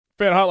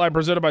Fan Hotline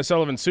presented by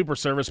Sullivan Super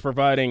Service,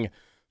 providing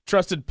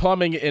trusted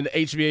plumbing and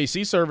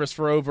HVAC service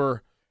for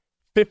over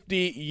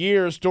 50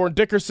 years. Dorin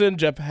Dickerson,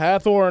 Jeff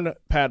Hathorn,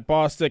 Pat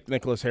Bostick,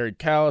 Nicholas Harry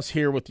Callis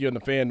here with you on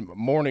the Fan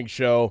Morning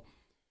Show.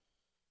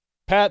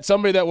 Pat,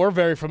 somebody that we're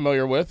very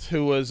familiar with,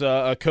 who was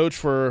a coach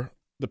for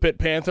the Pitt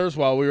Panthers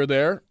while we were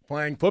there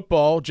playing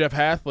football. Jeff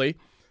Hathley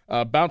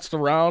bounced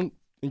around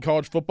in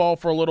college football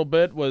for a little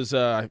bit, was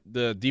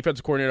the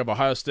defensive coordinator of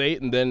Ohio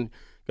State, and then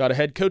got a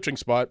head coaching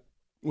spot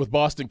with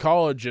Boston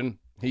College, and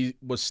he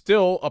was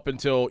still, up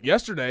until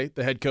yesterday,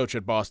 the head coach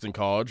at Boston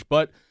College,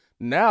 but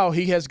now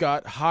he has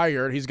got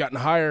hired. He's gotten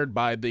hired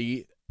by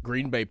the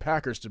Green Bay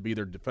Packers to be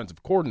their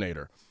defensive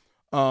coordinator.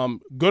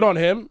 Good on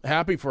him,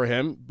 happy for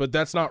him, but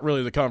that's not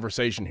really the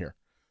conversation here.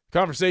 The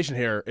conversation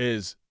here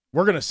is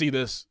we're going to see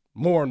this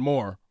more and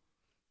more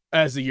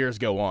as the years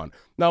go on.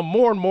 Now,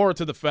 more and more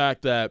to the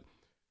fact that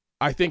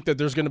I think that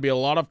there's going to be a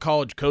lot of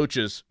college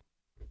coaches,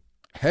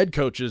 head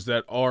coaches,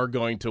 that are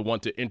going to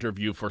want to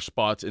interview for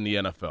spots in the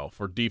NFL,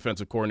 for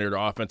defensive coordinator,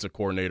 offensive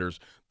coordinators.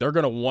 They're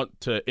going to want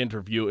to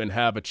interview and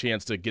have a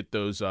chance to get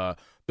those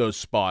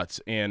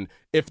spots. And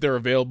if they're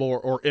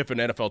available or if an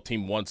NFL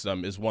team wants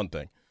them is one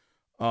thing.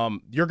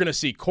 You're going to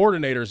see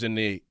coordinators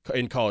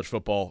in college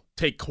football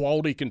take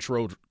quality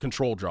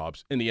control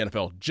jobs in the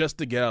NFL just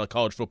to get out of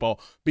college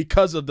football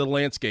because of the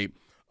landscape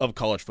of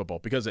college football,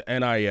 because of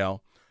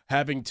NIL,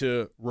 having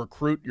to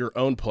recruit your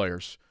own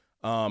players,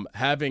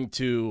 having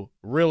to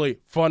really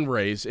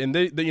fundraise. And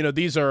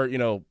these are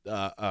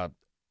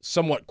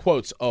somewhat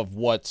quotes of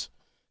what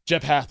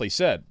Jeff Hathley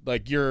said.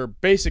 Like, you're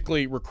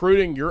basically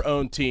recruiting your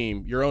own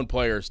team, your own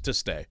players to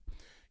stay.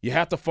 You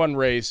have to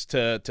fundraise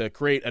to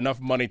create enough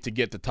money to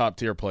get the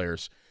top-tier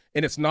players.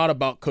 And it's not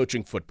about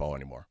coaching football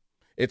anymore.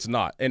 It's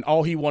not. And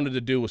all he wanted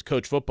to do was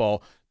coach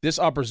football. This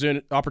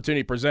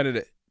opportunity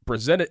presented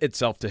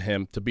itself to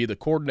him to be the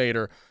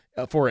coordinator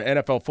for an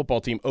NFL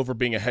football team over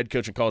being a head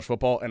coach in college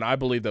football. And I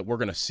believe that we're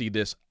going to see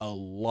this a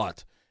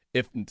lot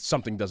if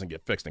something doesn't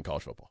get fixed in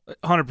college football.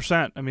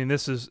 100%. I mean,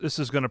 this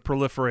is going to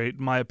proliferate,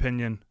 in my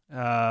opinion,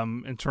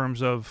 in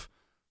terms of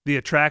the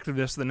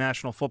attractiveness of the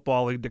National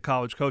Football League to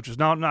college coaches.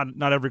 Now,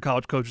 not every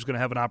college coach is going to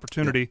have an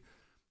opportunity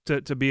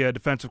to be a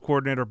defensive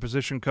coordinator,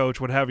 position coach,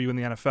 what have you, in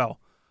the NFL.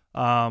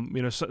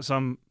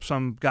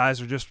 Some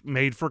guys are just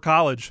made for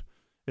college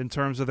in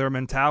terms of their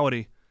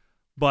mentality.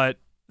 But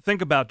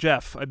think about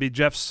Jeff. I mean,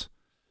 Jeff's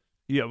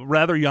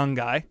rather young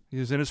guy.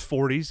 He's in his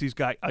 40s. He's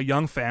got a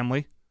young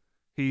family.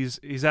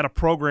 He's at a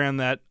program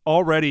that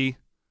already,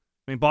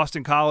 I mean,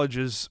 Boston College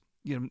is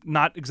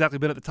not exactly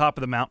been at the top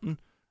of the mountain.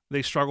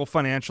 They struggle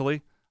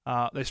financially.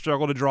 They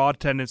struggle to draw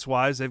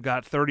attendance-wise. They've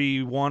got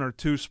 31 or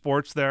 2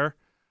 sports there.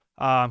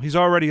 He's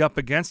already up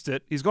against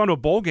it. He's gone to a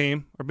bowl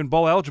game or been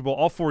bowl eligible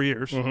all 4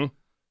 years. Mm-hmm.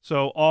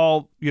 So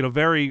all,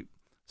 very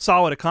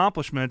solid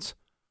accomplishments,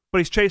 but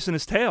he's chasing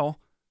his tail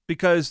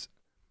because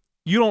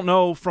you don't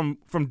know from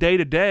day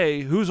to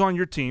day who's on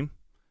your team,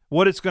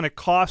 what it's going to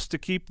cost to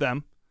keep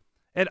them.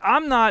 And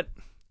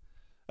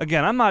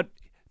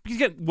you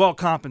get well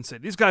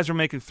compensated. These guys are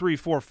making $3,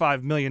 $4,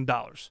 $5 million.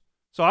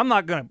 So I'm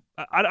not going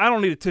to – I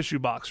don't need a tissue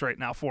box right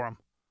now for them.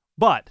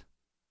 But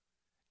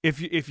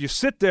if you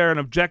sit there and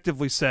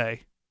objectively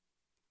say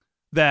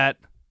that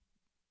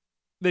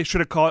they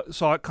should have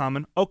saw it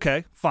coming,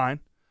 okay, fine.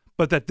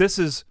 But that this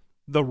is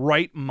the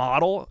right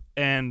model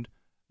and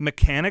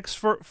mechanics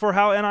for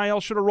how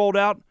NIL should have rolled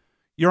out,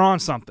 you're on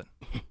something.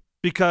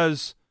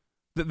 Because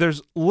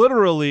there's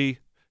literally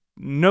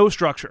no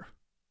structure.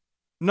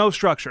 No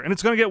structure. And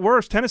it's going to get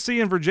worse.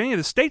 Tennessee and Virginia,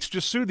 the states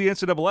just sued the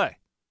NCAA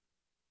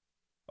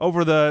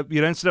over the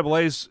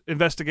NCAA's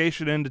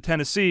investigation into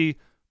Tennessee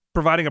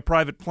providing a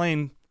private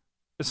plane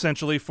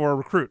essentially for a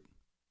recruit.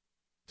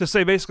 To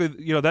say basically,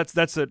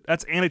 that's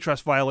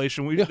antitrust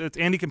violation. It's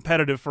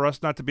anti-competitive for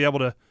us not to be able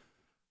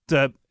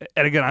to,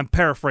 and again, I'm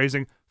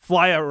paraphrasing,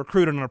 fly a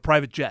recruit on a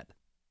private jet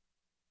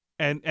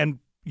and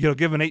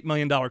give an $8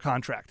 million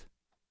contract.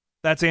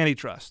 That's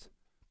antitrust.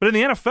 But in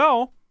the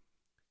NFL,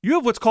 you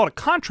have what's called a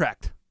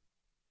contract.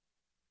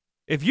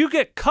 If you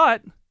get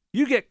cut,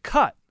 you get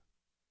cut.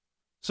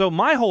 So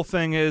my whole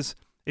thing is,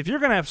 if you're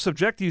going to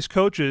subject these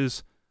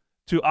coaches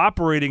to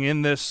operating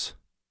in this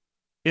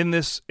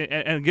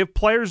and give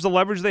players the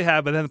leverage they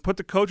have, and then put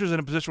the coaches in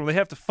a position where they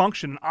have to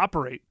function and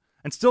operate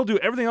and still do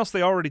everything else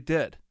they already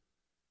did,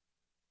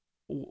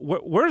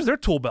 where's their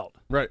tool belt?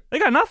 Right. They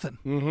got nothing.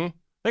 Mm-hmm.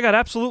 They got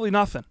absolutely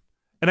nothing.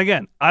 And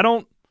again,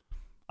 I'm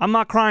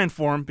not crying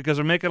for them because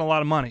they're making a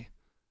lot of money.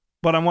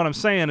 But what I'm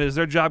saying is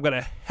their job got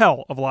a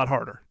hell of a lot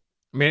harder.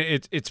 I mean,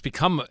 it's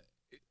become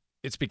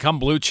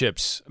Blue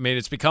Chips. I mean,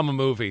 it's become a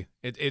movie.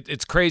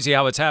 It's crazy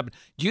how it's happened.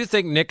 Do you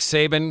think Nick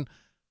Saban,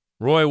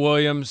 Roy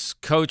Williams,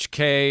 Coach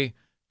K,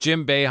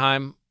 Jim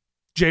Boeheim,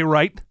 Jay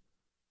Wright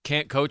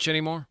can't coach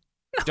anymore?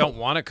 No. Don't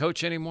want to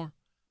coach anymore?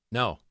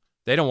 No,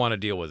 they don't want to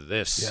deal with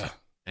this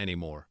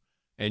anymore.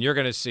 And you're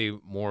going to see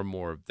more and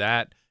more of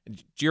that. And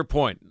to your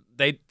point,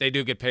 they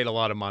do get paid a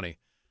lot of money.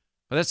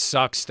 But that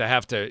sucks to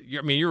have to.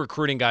 I mean, you're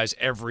recruiting guys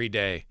every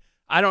day.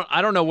 I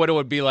don't know what it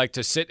would be like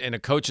to sit in a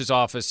coach's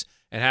office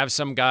and have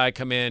some guy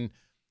come in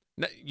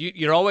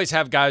You'd always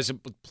have guys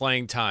with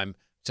playing time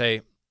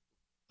say,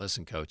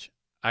 listen, coach,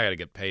 I got to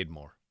get paid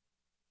more.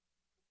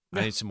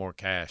 I need some more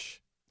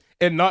cash.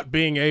 And not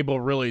being able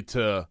really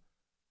to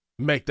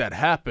make that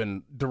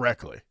happen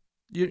directly.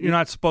 You're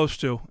not supposed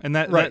to, and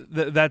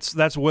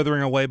that's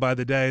withering away by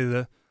the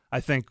day. I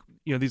think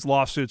these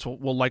lawsuits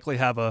will likely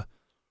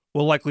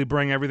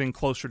bring everything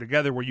closer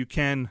together where you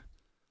can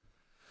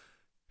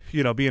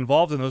be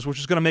involved in those, which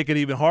is going to make it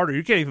even harder.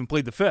 You can't even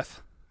plead the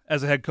fifth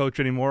as a head coach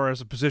anymore,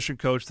 as a position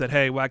coach, that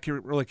hey, well, I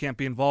really can't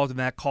be involved in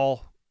that,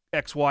 call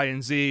X, Y,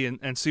 and Z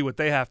and see what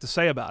they have to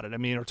say about it. I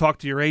mean, or talk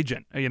to your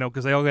agent,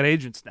 because they all got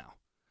agents now.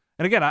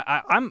 And again,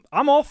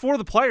 I'm all for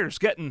the players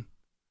getting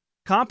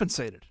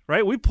compensated,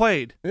 right? We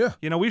played. Yeah.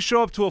 We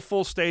show up to a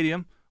full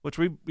stadium, which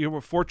we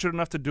were fortunate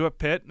enough to do at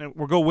Pitt, and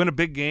we'll go win a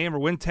big game or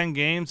win 10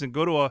 games and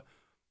go to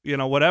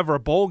a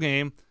bowl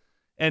game.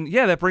 And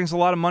yeah, that brings a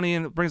lot of money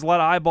and it brings a lot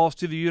of eyeballs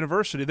to the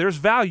university. There's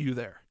value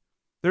there.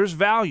 There's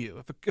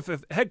value. If a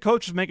head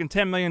coach is making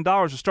 $10 million,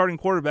 a starting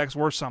quarterback's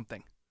worth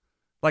something.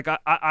 Like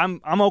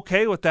I'm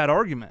okay with that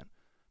argument.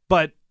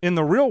 But in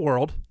the real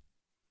world,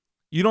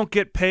 you don't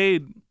get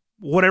paid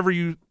whatever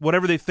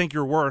they think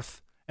you're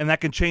worth, and that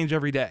can change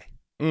every day.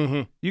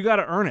 Mm-hmm. You got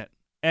to earn it.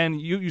 And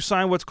you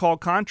sign what's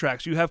called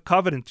contracts. You have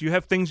covenants. You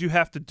have things you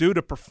have to do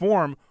to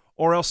perform,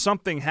 or else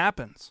something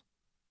happens.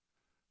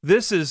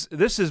 This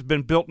has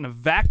been built in a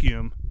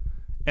vacuum,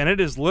 and it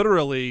is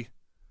literally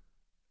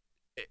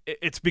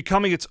it's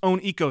becoming its own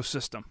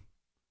ecosystem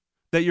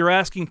that you're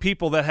asking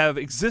people that have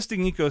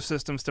existing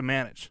ecosystems to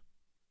manage,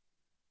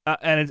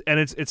 and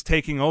it's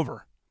taking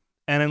over.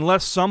 And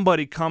unless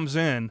somebody comes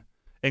in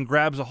and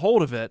grabs a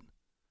hold of it,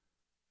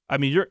 I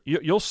mean,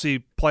 you'll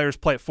see players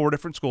play at 4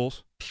 different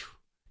schools.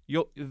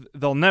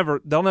 They'll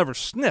never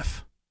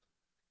sniff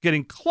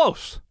getting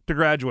close to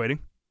graduating.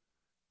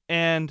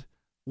 And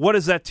what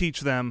does that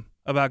teach them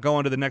about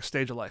going to the next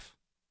stage of life?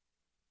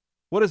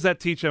 What does that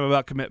teach them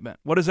about commitment?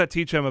 What does that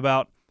teach them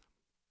about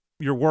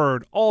your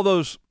word? All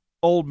those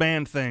old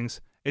man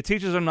things. It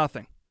teaches them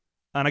nothing.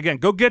 And again,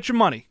 go get your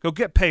money. Go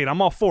get paid.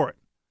 I'm all for it.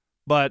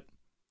 But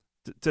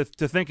to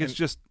think it's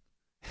just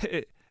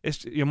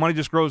your money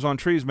just grows on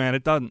trees, man,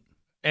 it doesn't.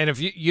 And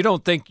if you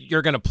don't think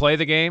you're going to play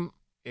the game,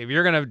 if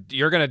you're gonna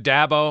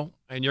dabo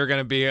and you're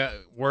gonna be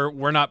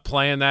we're not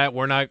playing that,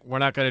 we're not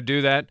going to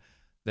do that,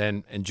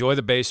 then enjoy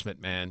the basement,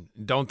 man.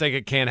 Don't think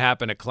it can't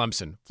happen at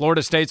Clemson.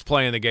 Florida State's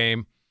playing the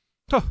game.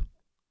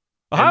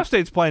 Ohio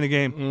State's playing the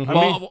game.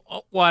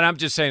 Mm-hmm. Well, I'm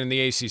just saying in the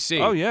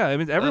ACC. Oh yeah, I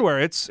mean everywhere.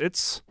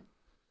 It's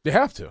you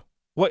have to.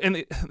 What in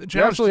the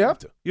you absolutely have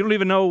to. You don't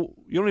even know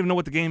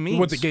what the game means.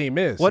 What the game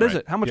is. What is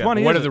it? How much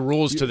money? What is are the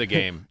rules to the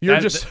game?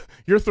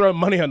 You're throwing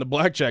money on the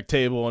blackjack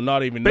table and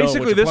not even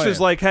basically know what this playing. is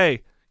like,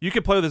 hey, you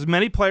can play with as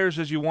many players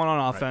as you want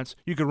on offense.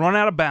 Right. You can run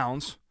out of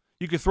bounds.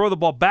 You can throw the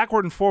ball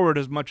backward and forward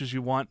as much as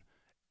you want,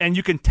 and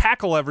you can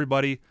tackle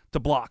everybody to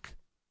block.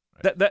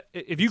 Right. That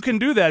if you can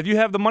do that, if you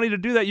have the money to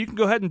do that, you can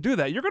go ahead and do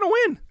that. You're going to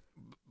win.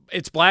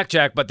 It's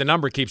blackjack, but the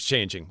number keeps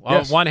changing.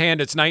 Yes. One hand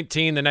it's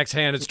 19, the next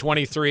hand it's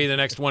 23, the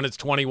next one it's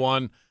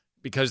 21,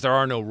 because there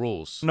are no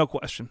rules. No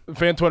question.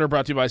 Fan Twitter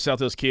brought to you by South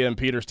Hills Kia in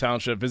Peters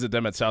Township. Visit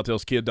them at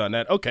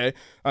southhillskia.net. Okay.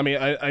 I mean,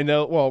 I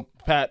know, well,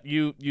 Pat,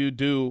 you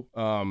do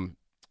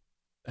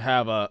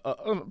have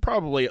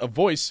probably a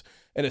voice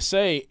and a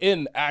say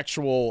in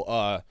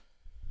actual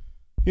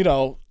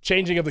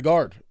changing of the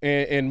guard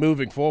and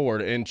moving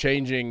forward and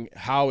changing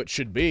how it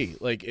should be.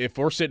 Like if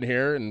we're sitting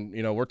here and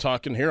we're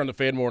talking here on the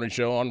Fan Morning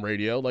Show on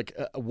radio, like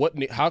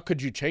how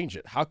could you change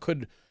it? How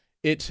could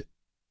it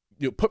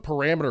put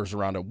parameters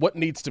around it? What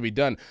needs to be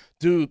done?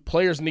 Do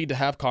players need to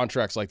have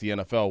contracts like the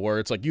NFL where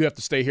it's like you have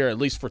to stay here at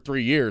least for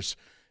 3 years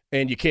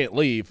and you can't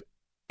leave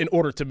in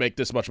order to make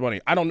this much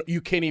money?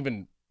 You can't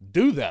even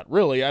do that,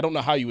 really. I don't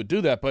know how you would do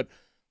that, but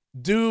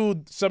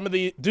do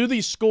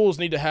these schools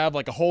need to have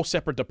like a whole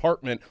separate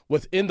department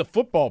within the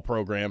football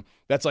program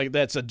that's a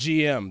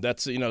GM,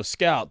 that's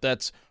scout,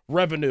 that's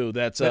revenue,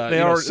 that's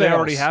they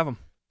already have them.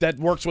 That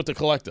works with the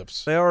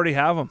collectives. They already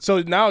have them.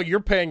 So now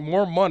you're paying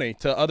more money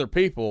to other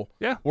people,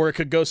 where it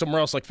could go somewhere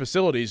else like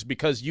facilities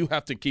because you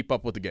have to keep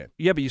up with the game.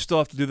 Yeah, but you still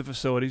have to do the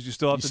facilities. You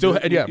still have still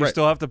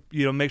have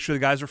to make sure the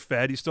guys are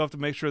fed. You still have to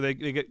make sure they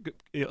get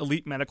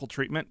elite medical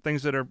treatment,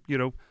 things that are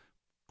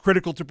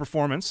critical to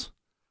performance.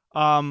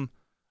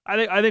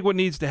 I think what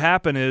needs to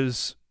happen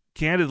is,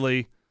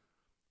 candidly,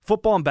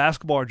 football and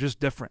basketball are just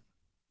different.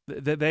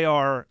 They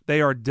are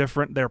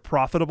different. They're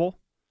profitable.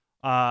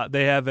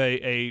 They have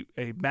a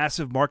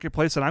massive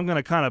marketplace, and I'm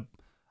going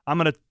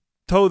to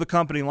toe the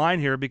company line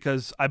here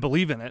because I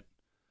believe in it.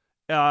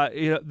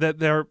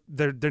 That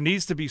there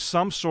needs to be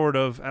some sort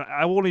of, and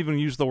I won't even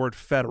use the word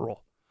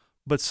federal,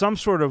 but some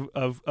sort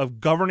of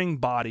governing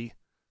body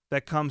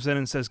that comes in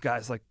and says,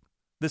 guys, like,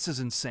 this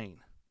is insane,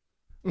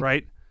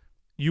 right?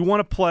 You want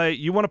to play,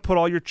 you want to put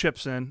all your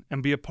chips in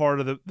and be a part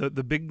of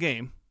the big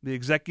game, the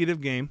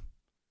executive game.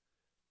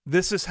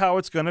 This is how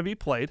it's going to be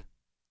played.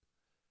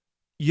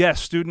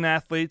 Yes, student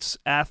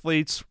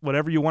athletes,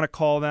 whatever you want to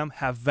call them,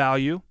 have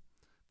value.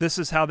 This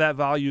is how that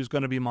value is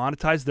going to be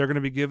monetized. They're going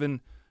to be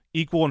given,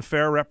 equal and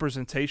fair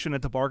representation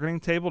at the bargaining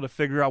table to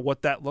figure out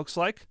what that looks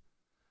like.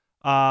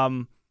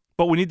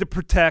 But we need to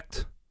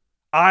protect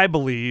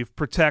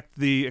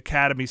the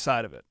academy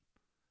side of it.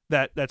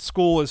 That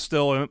school is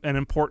still an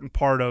important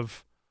part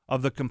of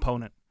the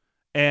component.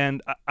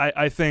 And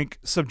I think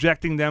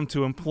subjecting them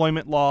to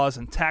employment laws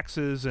and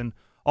taxes and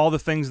all the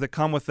things that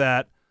come with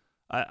that,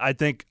 I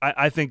think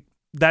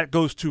that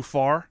goes too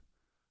far.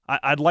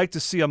 I'd like to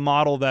see a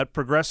model that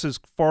progresses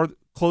far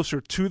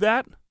closer to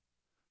that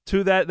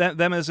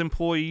them as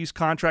employees,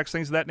 contracts,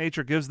 things of that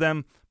nature, gives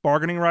them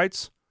bargaining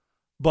rights,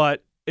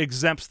 but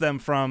exempts them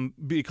from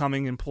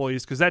becoming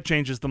employees, because that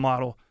changes the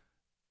model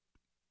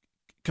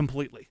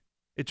completely.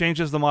 It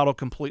changes the model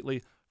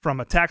completely from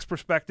a tax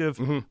perspective,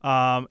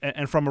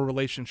 and from a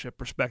relationship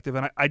perspective.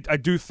 And I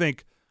do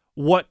think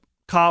what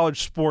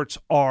college sports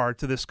are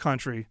to this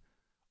country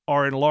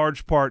are in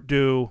large part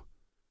could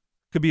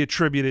be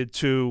attributed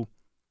to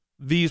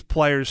these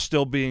players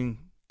still being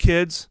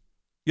kids,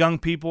 young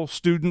people,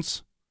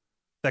 students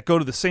that go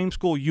to the same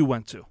school you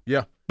went to.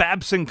 Yeah.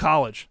 Babson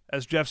College,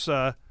 as Jeff's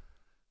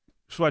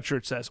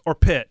sweatshirt says, or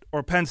Pitt,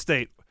 or Penn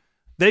State.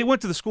 They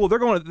went to the school. They're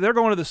going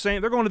to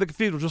the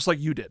cathedral just like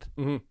you did.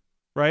 Mm-hmm.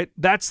 Right?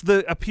 That's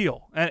the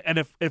appeal. And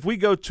if we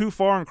go too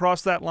far and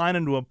cross that line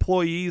into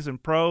employees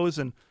and pros,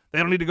 and they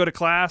don't need to go to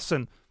class,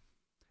 and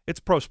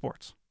it's pro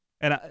sports.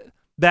 And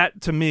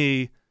that, to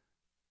me,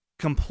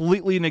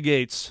 completely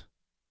negates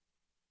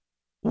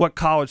what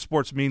college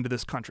sports mean to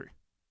this country.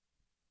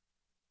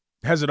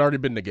 Has it already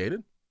been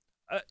negated?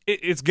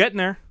 It's getting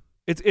there.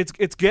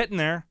 It's getting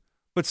there.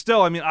 But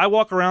still, I mean, I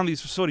walk around these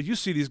facilities. You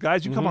see these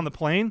guys. You come on the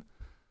plane.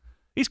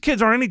 These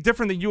kids aren't any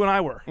different than you and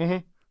I were.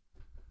 Mm-hmm.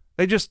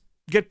 They just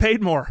get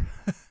paid more,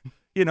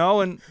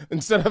 and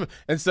instead of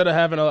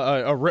having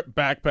a ripped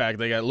backpack,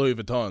 they got Louis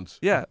Vuittons.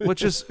 Yeah,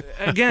 which is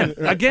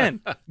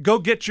again, go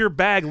get your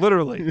bag,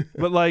 literally.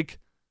 But like,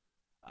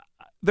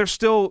 they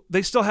still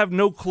have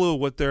no clue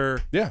what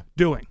they're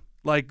doing.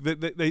 Like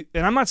they,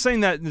 and I'm not saying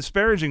that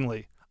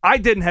disparagingly. I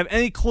didn't have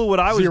any clue what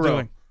I was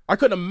doing. I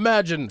couldn't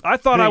imagine. I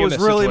thought I was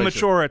really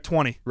mature at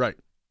 20. Right.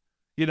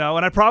 And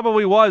I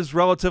probably was,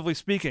 relatively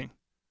speaking,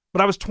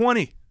 but I was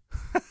 20.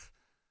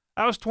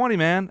 I was 20,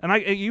 man.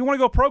 And you want to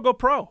go pro, go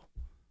pro.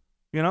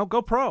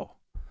 Go pro.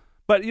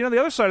 But, the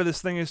other side of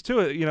this thing is, too,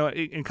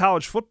 in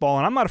college football,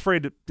 and I'm not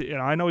afraid to,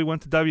 I know he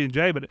went to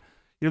W&J, but,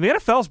 the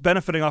NFL's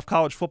benefiting off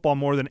college football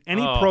more than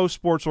any pro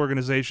sports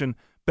organization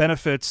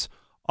benefits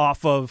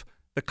off of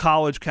the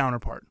college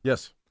counterpart.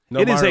 Yes.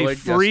 It is a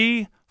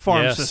free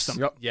farm system.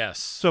 Yep. Yes.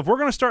 So if we're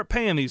going to start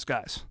paying these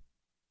guys,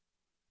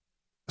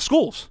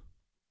 schools,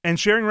 and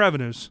sharing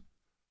revenues,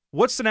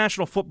 what's the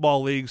National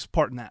Football League's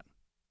part in that?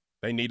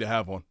 They need to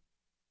have one.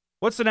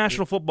 What's the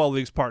National Football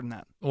League's part in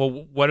that? Well,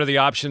 what are the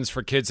options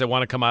for kids that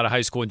want to come out of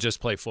high school and just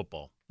play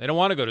football? They don't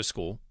want to go to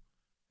school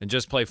and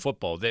just play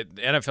football. The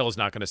NFL is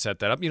not going to set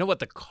that up. You know what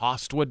the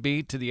cost would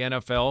be to the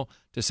NFL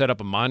to set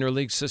up a minor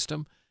league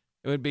system?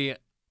 It would be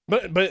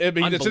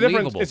it's a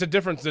difference. It's a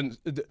difference in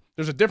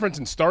there's a difference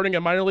in starting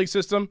a minor league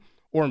system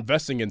or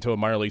investing into a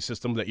minor league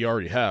system that you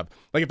already have.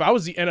 Like if I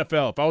was the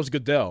NFL, if I was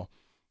Goodell,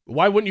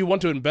 why wouldn't you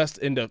want to invest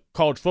into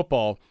college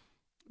football?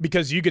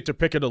 Because you get to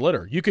pick of the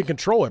litter. You can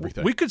control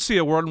everything. We could see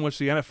a world in which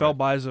the NFL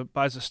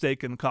buys a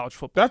stake in college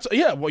football.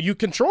 Well, you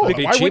control it.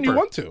 Why wouldn't you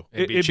want to?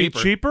 It'd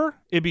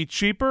be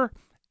cheaper,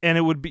 and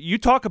it would be. You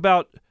talk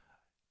about.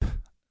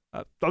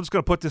 I'm just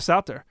going to put this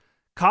out there.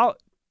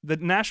 The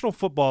National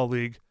Football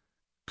League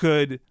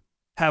could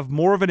have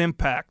more of an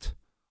impact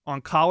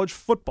on college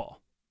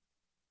football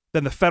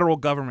than the federal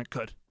government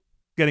could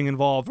getting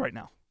involved right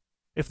now.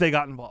 If they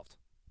got involved,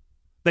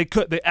 they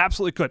could. They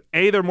absolutely could.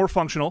 A, they're more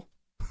functional.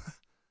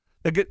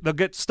 They'll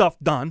get stuff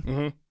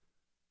done,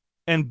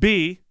 and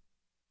B,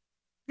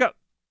 they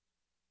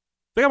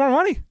got more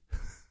money.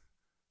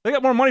 They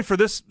got more money for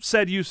this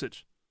said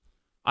usage.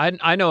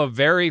 I know of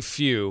very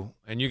few,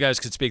 and you guys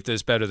could speak to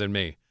this better than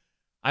me.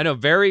 I know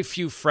very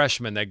few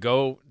freshmen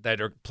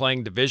that are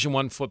playing Division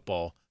I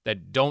football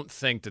that don't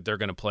think that they're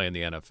going to play in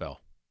the NFL.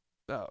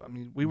 I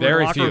mean, we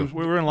were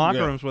in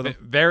locker rooms with them.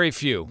 Very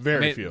few.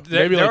 Very few.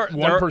 Maybe like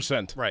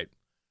 1%. Right.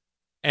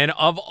 And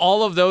of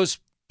all of those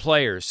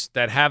players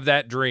that have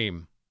that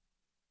dream,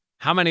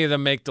 how many of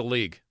them make the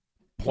league?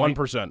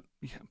 1%.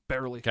 Yeah,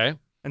 barely. Okay.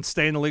 And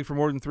stay in the league for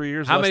more than 3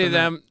 years. How many of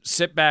them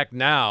sit back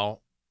now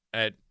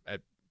at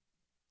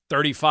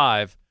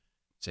 35,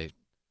 say,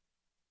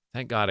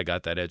 thank God I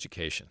got that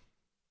education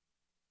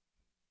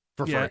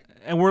for free?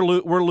 And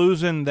we're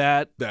losing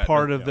that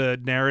part of the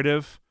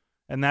narrative,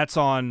 and that's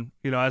on,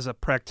 as a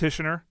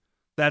practitioner,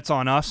 that's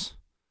on us,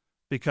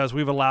 because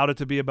we've allowed it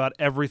to be about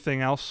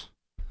everything else.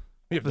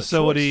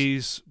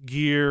 Facilities,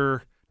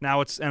 gear.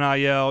 Now it's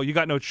NIL. You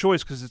got no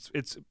choice because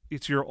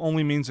it's your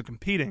only means of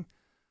competing.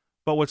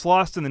 But what's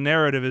lost in the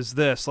narrative is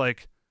this.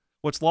 Like,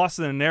 what's lost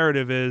in the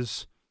narrative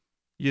is,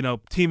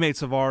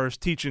 teammates of ours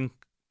teaching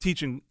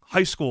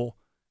high school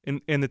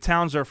in the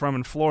towns they're from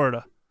in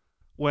Florida.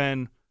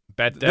 When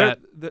bet that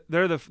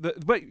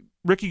but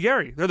Ricky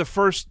Gary, they're the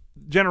first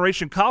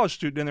generation college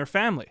student in their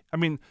family. I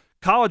mean,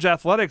 college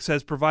athletics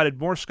has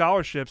provided more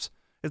scholarships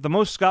is the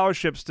most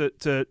scholarships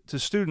to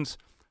students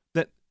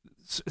that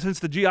since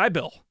the GI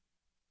Bill.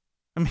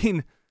 I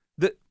mean,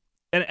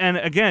 and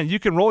again, you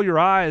can roll your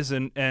eyes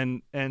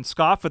and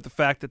scoff at the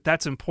fact that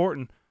that's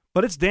important,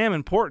 but it's damn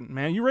important,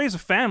 man. You raise a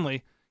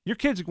family, your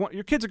kids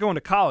are going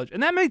to college,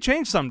 and that may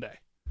change someday.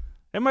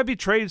 It might be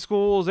trade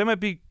schools, they might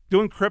be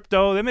doing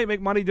crypto, they may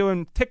make money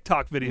doing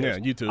TikTok videos. Yeah,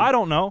 YouTube. I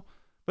don't know,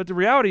 but the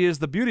reality is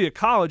the beauty of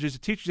college is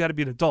it teaches you how to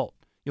be an adult.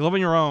 You live on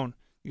your own.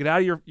 You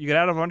get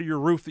out of under your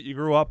roof that you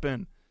grew up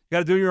in. You got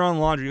to do your own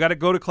laundry. You got to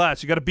go to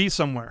class. You got to be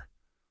somewhere.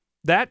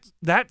 That's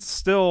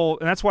still,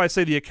 and that's why I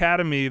say the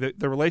academy,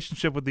 the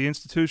relationship with the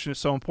institution is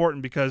so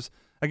important because,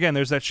 again,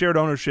 there's that shared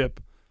ownership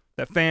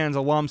that fans,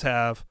 alums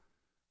have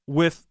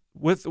with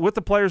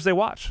the players they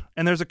watch,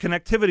 and there's a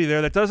connectivity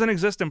there that doesn't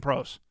exist in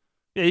pros.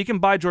 Yeah, you can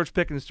buy George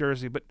Pickens'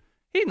 jersey, but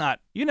he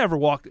never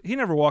walked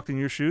in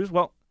your shoes.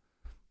 Well,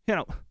 you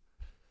know,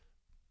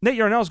 Nate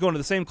Yarnell's going to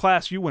the same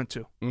class you went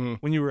to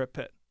when you were at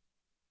Pitt,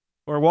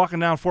 or walking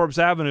down Forbes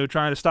Avenue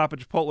trying to stop at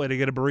Chipotle to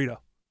get a burrito,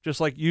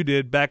 just like you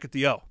did back at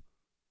the O.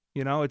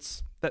 You know,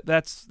 it's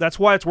that's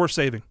why it's worth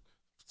saving.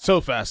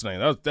 So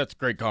fascinating. That's a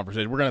great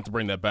conversation. We're gonna have to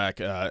bring that back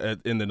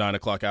in the 9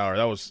 o'clock hour.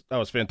 That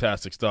was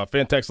fantastic stuff.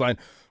 Fan text line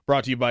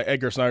brought to you by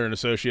Edgar Snyder and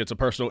Associates, a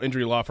personal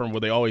injury law firm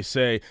where they always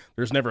say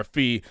there's never a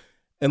fee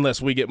unless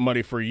we get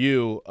money for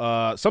you.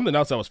 Something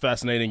else that was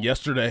fascinating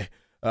yesterday,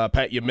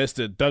 Pat, you missed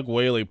it. Doug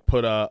Whaley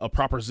put a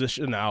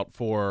proposition out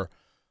for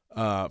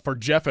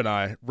Jeff and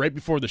I right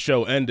before the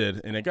show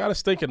ended, and it got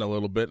us thinking a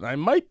little bit. And I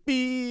might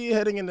be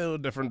heading into a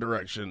different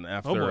direction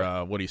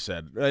after what he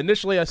said.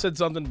 Initially, I said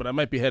something, but I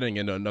might be heading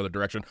into another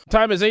direction.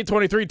 Time is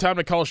 8:23. Time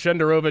to call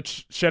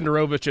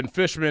Shenderovich and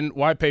Fishman.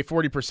 Why pay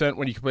 40%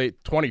 when you can pay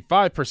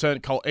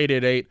 25%? Call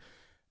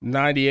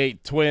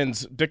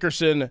 888-98-TWINS.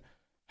 Dickerson,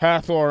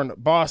 Hathorn,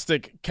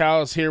 Bostick,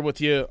 Callis here with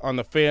you on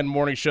the Fan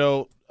Morning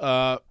Show.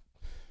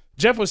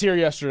 Jeff was here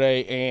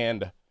yesterday,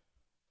 and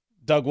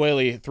Doug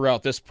Whaley threw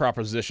out this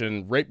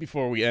proposition right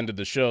before we ended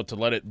the show to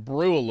let it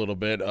brew a little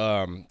bit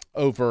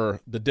over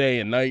the day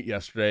and night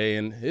yesterday,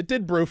 and it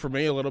did brew for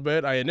me a little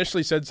bit. I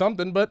initially said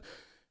something, but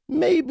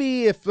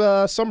maybe if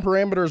some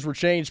parameters were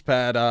changed,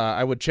 Pat,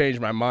 I would change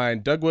my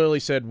mind. Doug Whaley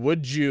said,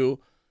 would you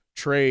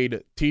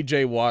trade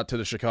T.J. Watt to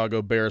the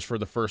Chicago Bears for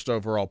the first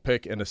overall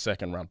pick and a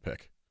second-round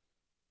pick?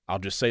 I'll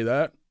just say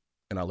that,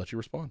 and I'll let you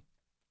respond.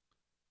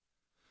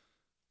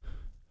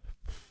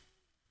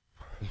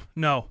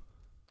 No.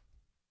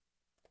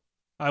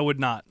 I would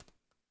not.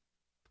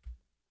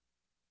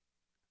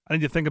 I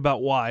need to think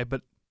about why,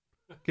 but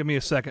give me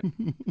a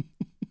second.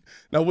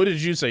 Now, what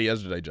did you say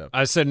yesterday, Jeff?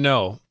 I said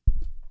no,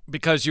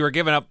 because you were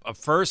giving up a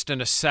first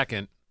and a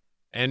second,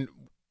 and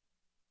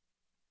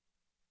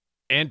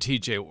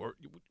TJ,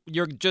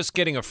 you're just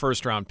getting a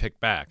first-round pick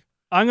back.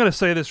 I'm going to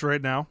say this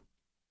right now.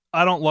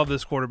 I don't love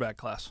this quarterback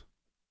class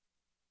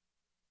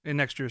in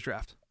next year's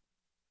draft.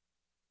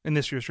 In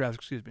this year's draft,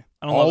 excuse me.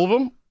 I don't All of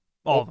them?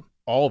 All of them.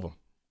 All of them.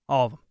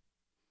 All of them.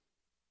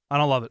 I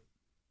don't love it.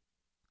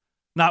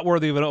 Not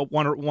worthy of a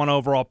one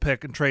overall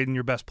pick and trading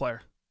your best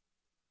player.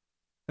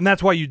 And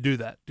that's why you do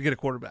that, to get a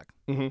quarterback.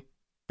 Mm-hmm.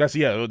 That's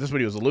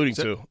what he was alluding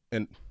to.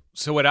 And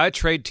so would I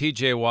trade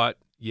T.J. Watt?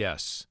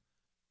 Yes.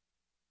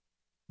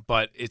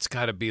 But it's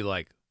got to be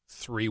like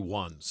 3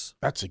 1s.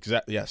 That's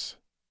exactly, yes.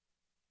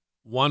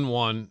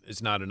 1-1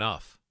 is not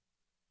enough.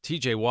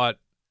 T.J. Watt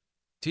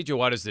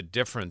is the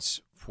difference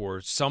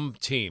for some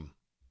team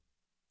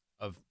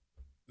of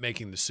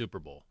making the Super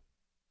Bowl.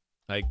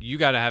 Like, you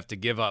got to have to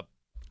give up.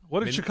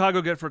 What did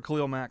Chicago get for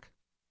Khalil Mack?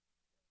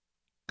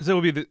 Because it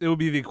would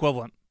be the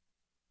equivalent.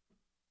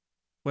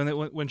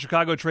 When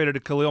Chicago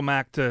traded Khalil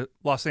Mack to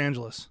Los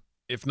Angeles,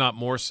 if not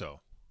more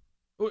so.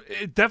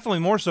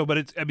 Definitely more so,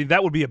 but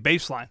that would be a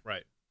baseline.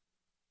 Right.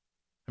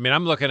 I mean,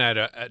 I'm looking at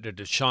a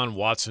Deshaun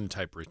Watson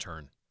type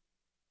return.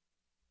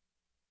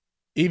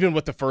 Even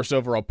with the first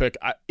overall pick,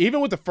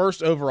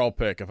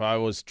 if I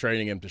was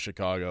trading him to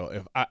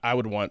Chicago, I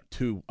would want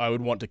to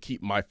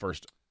keep my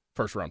first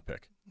round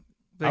pick.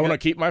 I want to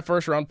keep my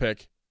first round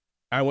pick.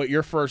 I want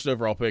your first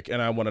overall pick,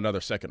 and I want another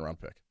second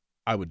round pick.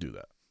 I would do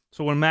that.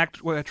 So when Mack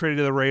traded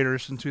to the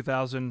Raiders in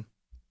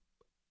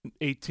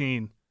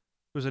 2018, it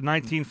was a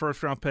 19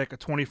 first-round pick, a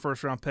 20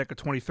 first-round pick, a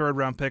 23rd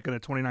round pick, and a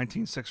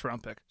 2019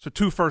 sixth-round pick. So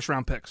 2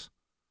 first-round picks.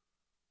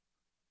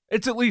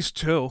 It's at least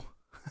 2.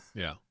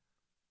 Yeah.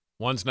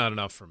 One's not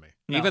enough for me.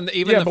 No. Even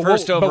the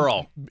first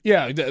overall.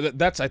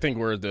 That's I think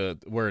where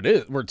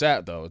it's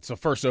at though. It's a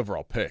first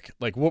overall pick.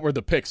 Like what were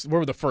the picks? What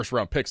were the first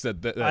round picks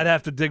that I'd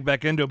have to dig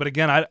back into it. But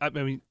again, I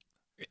mean,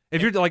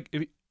 if you're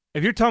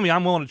telling me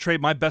I'm willing to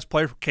trade my best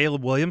player for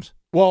Caleb Williams,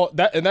 well,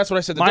 that's what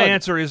I said. My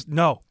answer is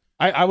no.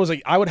 I was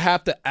like, I would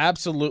have to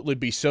absolutely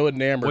be so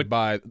enamored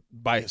by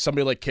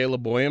somebody like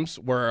Caleb Williams,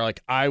 where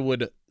like I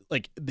would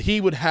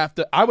have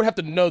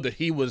to know that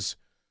he was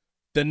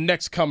the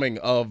next coming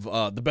of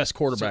the best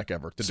quarterback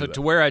ever.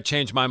 To where I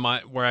changed my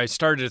mind, where I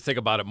started to think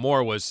about it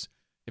more was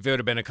if it would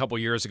have been a couple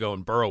years ago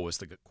and Burrow was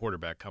the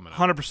quarterback coming up.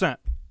 100%.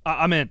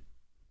 I'm in.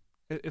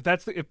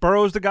 If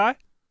Burrow is the guy,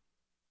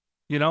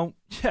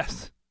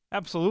 yes,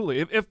 absolutely.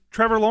 If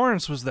Trevor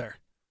Lawrence was there,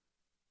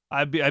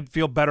 I'd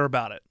feel better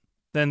about it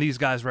than these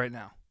guys right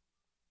now.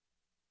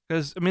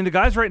 Because, I mean, the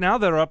guys right now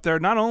that are up there,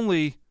 not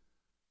only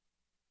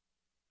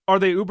are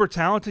they uber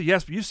talented,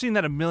 yes, but you've seen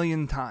that a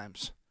million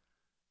times.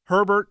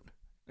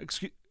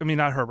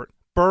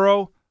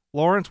 Burrow,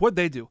 Lawrence, what'd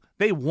they do?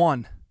 They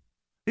won.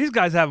 These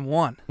guys haven't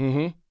won.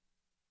 Mm-hmm.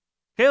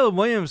 Caleb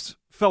Williams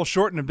fell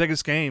short in the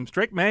biggest games.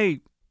 Drake May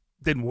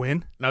didn't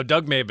win. Now,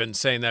 Doug may have been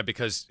saying that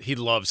because he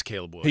loves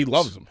Caleb Williams. He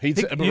loves him.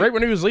 Right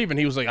when he was leaving,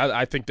 he was like,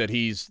 I think that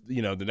he's,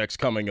 the next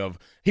coming of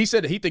 – he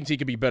said he thinks he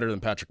could be better than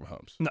Patrick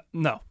Mahomes.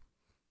 No.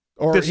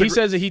 Or he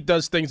says that he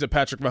does things that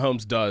Patrick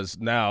Mahomes does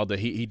now that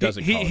he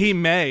doesn't. He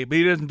may, but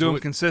he doesn't do them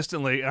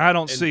consistently. I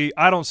don't see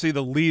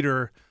the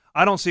leader.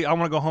 I want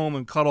to go home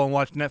and cuddle and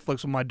watch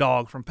Netflix with my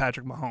dog from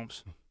Patrick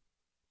Mahomes.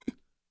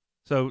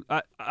 So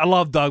I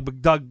love Doug,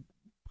 but Doug,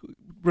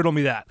 riddle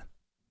me that.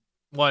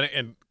 Well,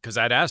 and because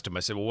I'd asked him,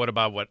 I said, well, what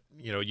about what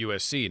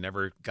USC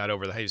never got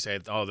over the? He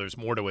said, oh, there's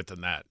more to it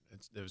than that.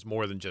 There's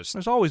more than just.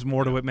 There's always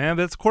more to it, man.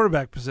 That's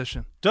quarterback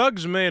position.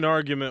 Doug's main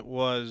argument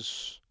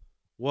was,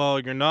 well,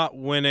 you're not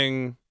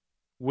winning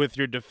with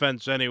your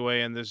defense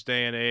anyway in this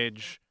day and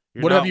age.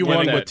 You're what not have you won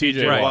winning with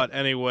TJ Watt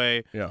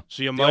anyway? Yeah.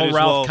 So you the might old as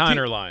Ralph well.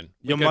 Kiner line.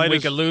 We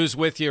could lose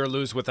with you or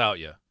lose without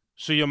you.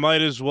 So you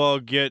might as well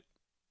get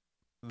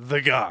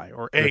the guy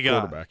or a guy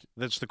quarterback.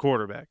 That's the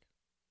quarterback.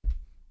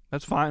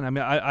 That's fine. I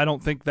mean, I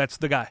don't think that's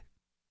the guy.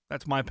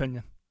 That's my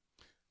opinion.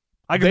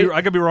 I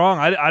could be wrong.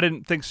 I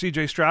didn't think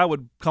C.J. Stroud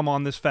would come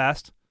on this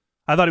fast.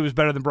 I thought he was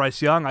better than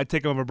Bryce Young. I'd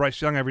take him over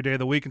Bryce Young every day of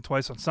the week and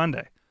twice on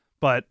Sunday.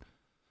 But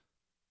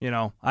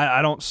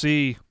I don't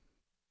see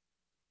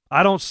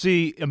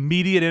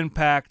immediate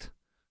impact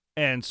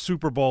and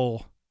Super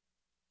Bowl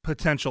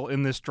potential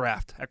in this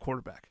draft at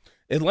quarterback.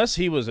 Unless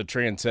he was a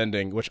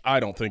transcending, which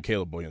I don't think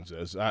Caleb Williams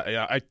is.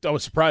 I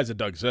was surprised that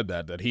Doug said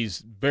that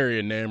he's very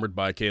enamored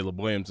by Caleb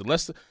Williams.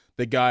 Unless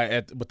the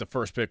guy with the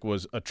first pick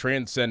was a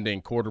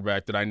transcending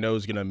quarterback that I know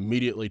is going to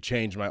immediately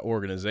change my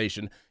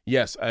organization,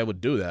 yes, I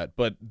would do that.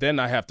 But then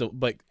I have to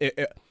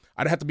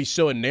I'd have to be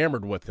so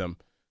enamored with him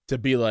to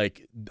be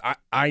like,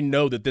 I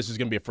know that this is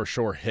going to be a for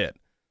sure hit.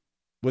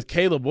 With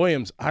Caleb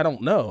Williams, I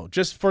don't know.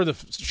 Just for the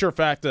sure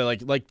fact that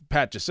like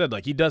Pat just said,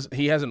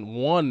 he hasn't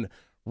won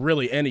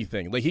really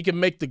anything. Like he can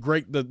make the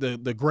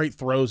great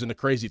throws and the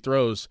crazy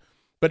throws,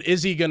 but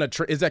is that going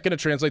to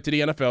translate to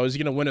the NFL? Is he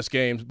going to win us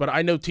games? But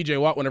I know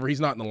TJ Watt, whenever he's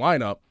not in the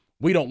lineup,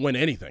 we don't win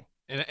anything.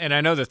 And I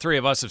know the three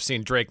of us have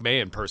seen Drake May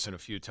in person a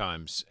few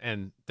times,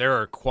 and there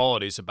are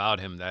qualities about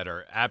him that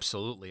are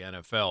absolutely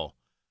NFL.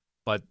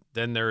 But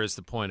then there is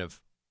the point of,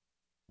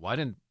 why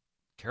didn't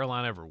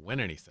Carolina ever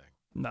win anything?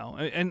 No,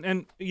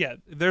 and yeah,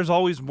 there's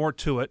always more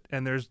to it,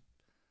 and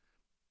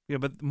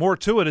but more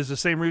to it is the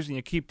same reason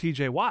you keep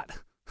TJ Watt.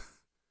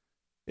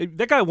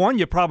 That guy won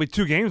you probably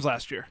 2 games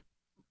last year.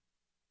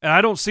 And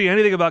I don't see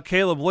anything about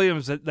Caleb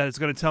Williams that is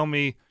going to tell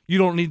me you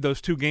don't need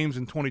those 2 games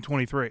in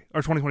 2023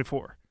 or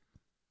 2024.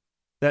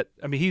 But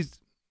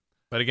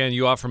again,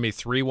 you offer me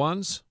 3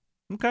 ones?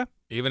 Okay.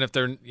 Even if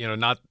they're,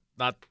 not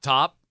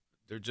top,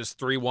 they're just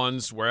 3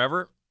 ones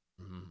wherever?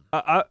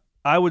 Mm-hmm.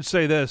 I would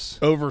say this.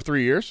 Over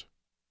 3 years?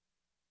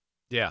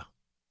 Yeah.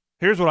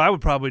 Here's what I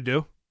would probably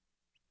do.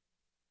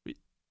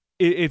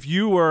 If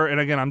you were, and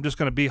again, I'm just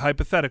going to be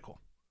hypothetical.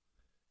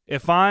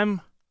 If I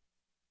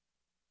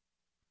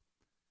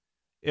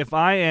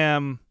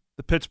am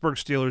the Pittsburgh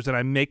Steelers and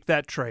I make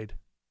that trade,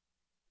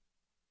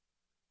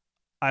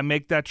 I may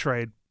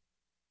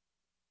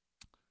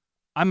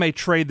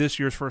trade this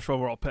year's first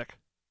overall pick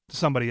to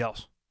somebody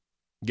else.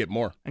 Get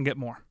more.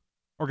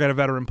 Or get a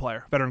veteran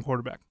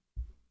quarterback.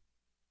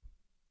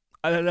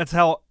 That's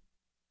how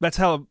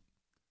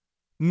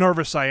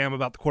nervous I am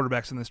about the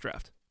quarterbacks in this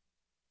draft.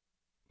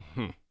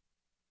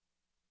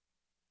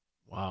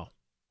 Wow.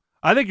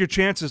 I think your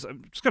chances,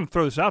 I'm just going to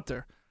throw this out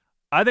there,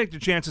 I think your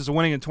chances of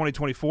winning in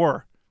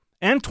 2024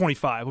 and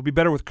 25 would be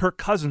better with Kirk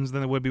Cousins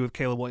than it would be with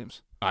Caleb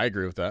Williams. I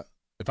agree with that.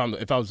 If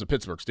I was the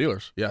Pittsburgh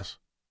Steelers, yes.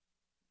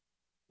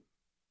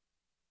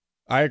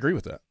 I agree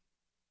with that.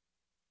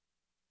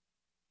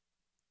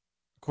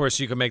 Of course,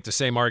 you can make the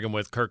same argument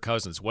with Kirk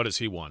Cousins. What has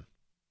he won?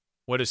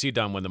 What has he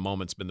done when the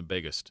moment's been the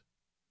biggest?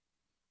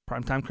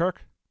 Primetime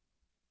Kirk?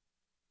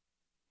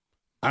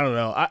 I don't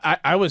know.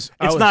 It's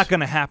not going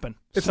to happen.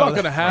 It's not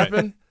going to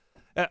happen.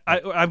 Right.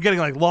 I'm getting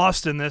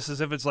lost in this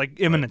as if it's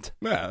imminent.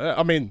 Yeah,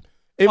 I mean,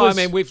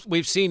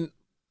 we've seen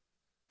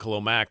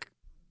Khalil Mack,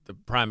 the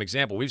prime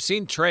example. We've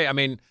seen Trey. I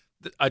mean,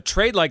 a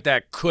trade like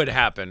that could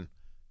happen.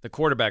 The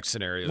quarterback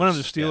scenario. When have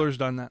the Steelers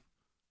done that?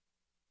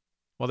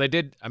 Well, they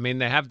did. I mean,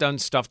 they have done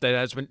stuff that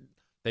has been.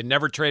 They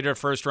never traded a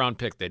first-round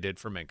pick. They did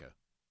for Minka.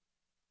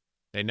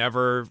 They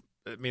never.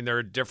 I mean, there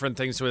are different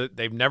things with it.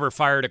 They've never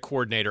fired a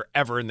coordinator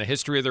ever in the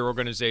history of their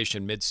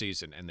organization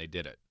midseason, and they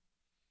did it.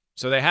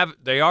 So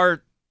they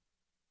are,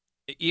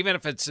 even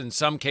if it's in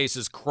some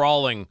cases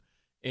crawling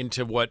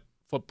into what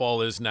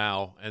football is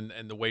now and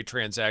the way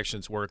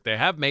transactions work, they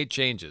have made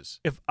changes.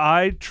 If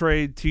I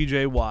trade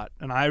TJ Watt,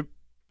 and I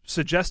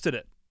suggested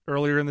it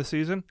earlier in the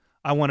season,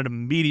 I want an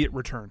immediate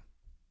return.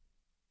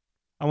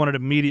 I wanted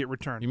immediate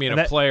return. You mean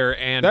a player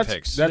and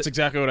picks? That's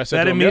exactly what I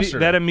said to him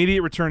yesterday. That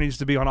immediate return needs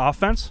to be on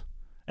offense,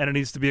 and it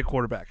needs to be a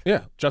quarterback.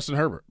 Yeah, Justin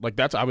Herbert. Like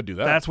I would do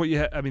that. That's what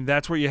you.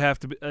 That's where you have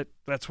to be.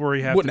 That's where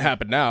you have. Wouldn't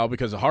happen now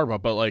because of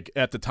Harbaugh, but like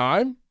at the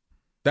time,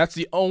 that's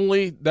the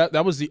only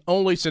that was the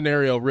only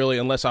scenario really,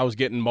 unless I was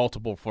getting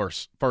multiple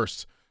firsts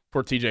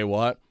for TJ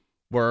Watt,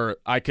 where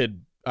I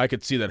could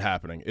see that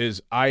happening.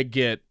 Is I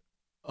get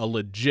a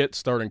legit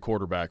starting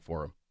quarterback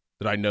for him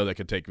that I know that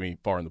could take me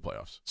far in the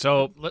playoffs.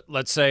 So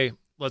let's say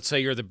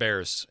you're the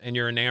Bears and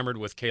you're enamored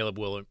with Caleb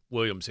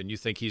Williams and you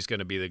think he's going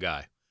to be the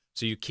guy.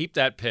 So you keep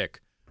that pick,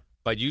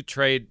 but you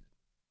trade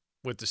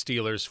with the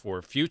Steelers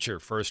for future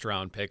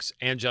first-round picks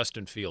and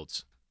Justin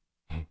Fields.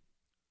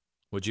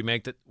 Would you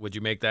make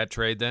that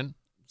trade then?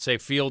 Say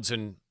Fields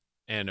and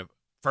a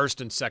first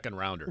and second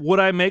rounder.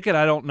 Would I make it?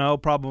 I don't know.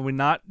 Probably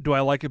not. Do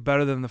I like it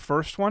better than the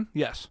first one?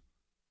 Yes.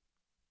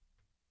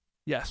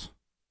 Yes.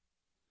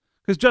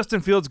 Because Justin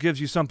Fields gives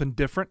you something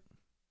different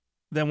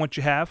than what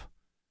you have.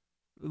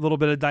 A little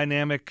bit of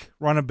dynamic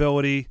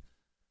runability.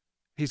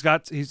 He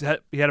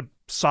had a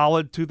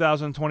solid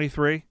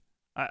 2023.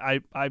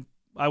 I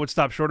would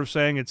stop short of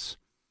saying it's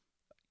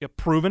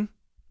proven,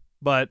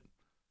 but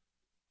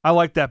I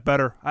like that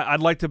better.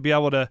 I'd like to be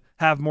able to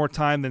have more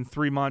time than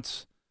 3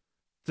 months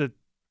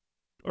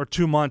or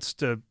 2 months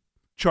to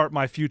chart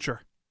my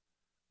future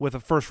with a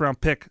first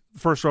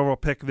overall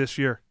pick this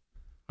year.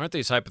 Aren't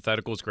these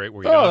hypotheticals great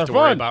where you don't have to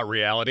worry about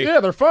reality?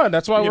 Yeah, they're fun.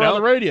 That's why we're on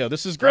the radio.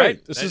 This is great.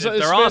 Right? This is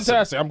fantastic.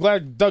 Awesome. I'm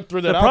glad Doug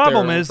threw that out there. The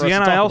problem is the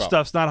NIL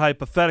stuff's not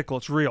hypothetical.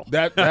 It's real.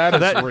 That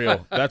is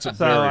real. That's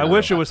very real. I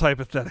wish it was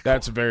hypothetical.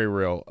 That's very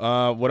real.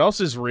 What else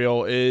is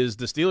real is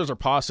the Steelers are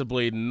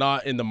possibly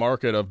not in the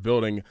market of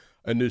building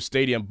a new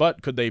stadium,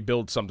 but could they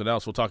build something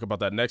else? We'll talk about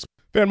that next.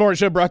 Fan Morning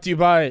Show brought to you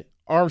by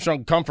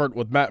Armstrong Comfort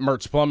with Matt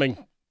Mertz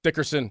Plumbing,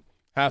 Dickerson,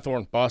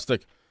 Hathorn,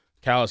 Bostick,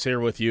 Callis here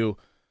with you.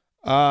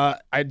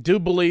 I do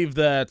believe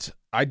that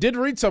I did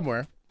read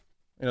somewhere.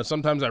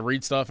 Sometimes I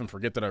read stuff and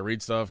forget that I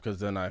read stuff because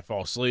then I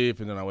fall asleep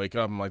and then I wake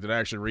up and I'm like, did I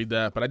actually read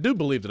that? But I do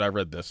believe that I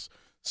read this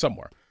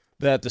somewhere,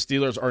 that the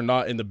Steelers are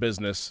not in the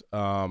business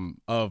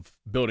of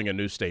building a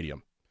new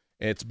stadium.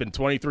 It's been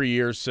 23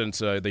 years since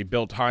they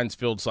built Heinz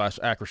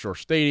Field/Acrisure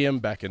Stadium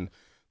back in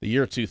the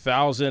year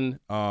 2000.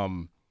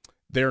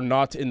 They're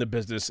not in the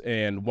business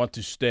and want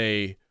to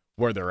stay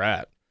where they're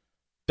at.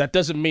 That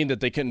doesn't mean that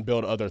they couldn't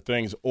build other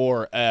things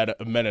or add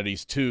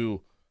amenities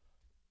to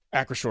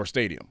Acrisure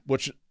Stadium,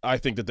 which I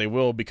think that they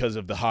will because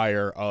of the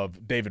hire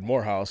of David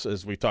Morehouse,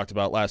 as we talked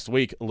about last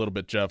week a little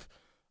bit, Jeff.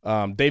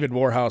 David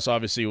Morehouse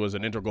obviously was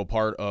an integral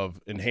part of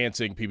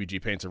enhancing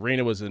PPG Paints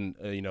Arena, was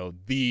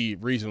the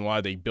reason why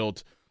they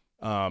built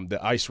the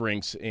ice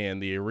rinks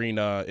and the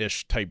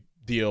arena-ish type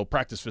deal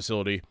practice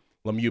facility,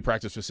 Lemieux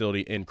practice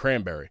facility in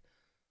Cranberry.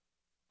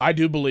 I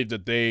do believe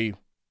that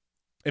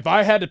if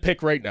I had to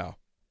pick right now,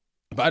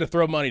 if I had to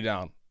throw money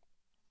down,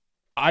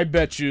 I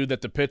bet you that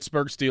the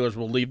Pittsburgh Steelers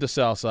will leave the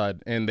South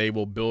Side and they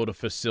will build a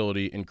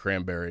facility in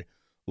Cranberry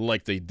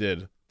like they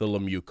did the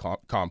Lemieux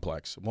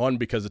complex. One,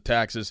 because of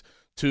taxes.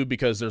 Two,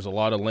 because there's a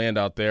lot of land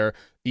out there.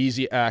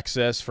 Easy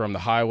access from the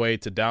highway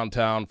to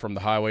downtown, from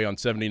the highway on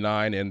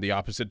 79 in the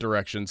opposite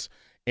directions.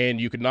 And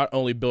you could not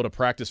only build a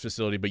practice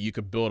facility, but you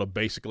could build a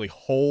basically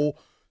whole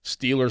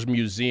Steelers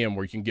museum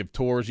where you can give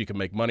tours, you can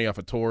make money off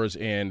of tours,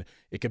 and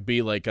it could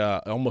be like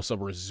almost a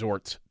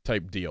resort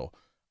type deal.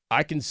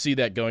 I can see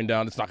that going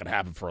down. It's not going to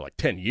happen for like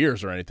 10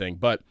 years or anything,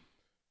 but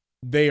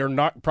they are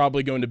not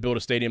probably going to build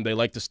a stadium. They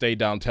like to stay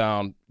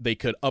downtown. They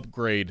could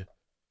upgrade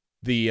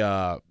the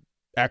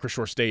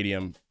Acrisure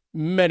Stadium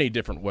many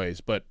different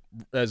ways. But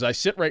as I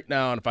sit right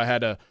now, and if I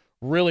had to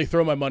really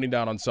throw my money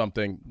down on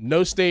something,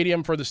 no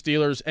stadium for the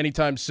Steelers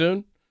anytime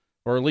soon,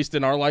 or at least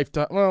in our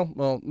lifetime.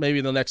 Well, maybe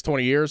in the next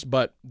 20 years,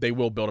 but they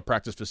will build a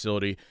practice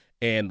facility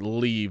and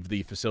leave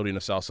the facility in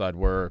the South Side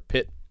where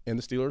Pitt and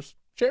the Steelers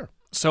share.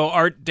 So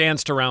Art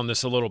danced around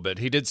this a little bit.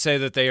 He did say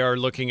that they are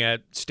looking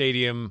at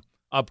stadium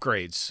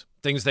upgrades,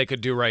 things they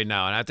could do right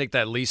now. And I think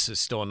that lease is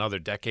still another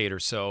decade or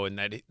so,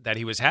 and that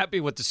he was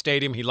happy with the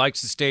stadium. He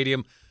likes the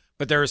stadium,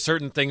 but there are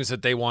certain things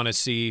that they want to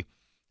see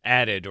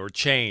added or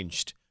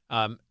changed.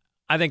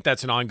 I think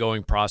that's an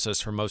ongoing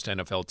process for most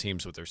NFL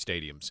teams with their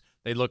stadiums.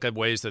 They look at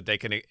ways that they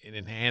can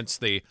enhance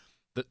the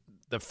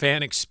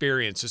fan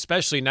experience,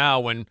 especially now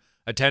when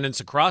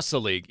attendance across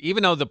the league,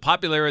 even though the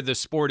popularity of the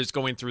sport is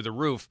going through the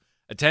roof,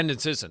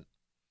 attendance isn't.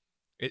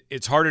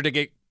 It's harder to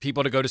get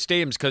people to go to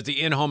stadiums because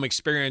the in-home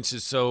experience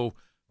is so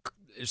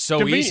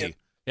easy.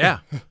 Yeah,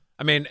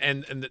 I mean,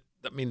 the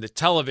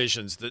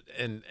televisions,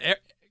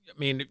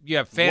 you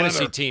have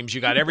fantasy teams. You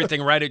got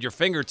everything right at your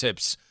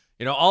fingertips.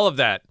 All of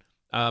that.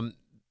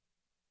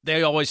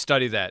 They always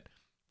study that.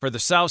 For the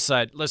South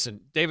Side,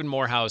 listen, David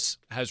Morehouse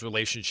has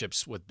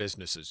relationships with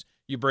businesses.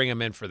 You bring him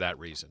in for that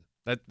reason.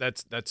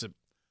 That's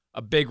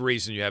a big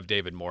reason you have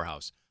David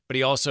Morehouse. But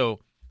he also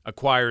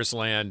acquires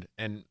land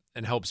and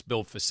helps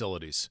build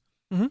facilities.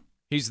 Mm-hmm.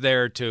 He's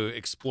there to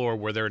explore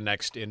where their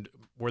next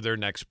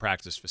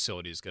practice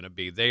facility is going to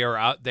be. They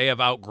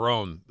have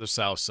outgrown the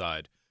South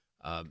Side.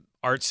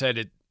 Art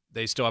said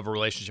they still have a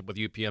relationship with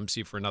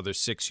UPMC for another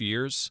 6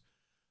 years.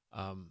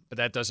 But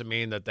that doesn't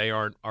mean that they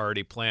aren't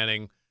already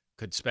planning,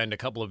 could spend a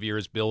couple of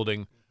years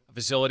building a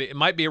facility. It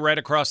might be right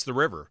across the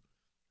river.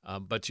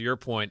 But to your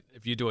point,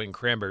 if you do it in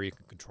Cranberry, you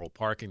can control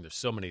parking. There's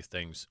so many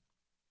things.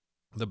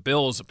 The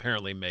Bills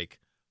apparently make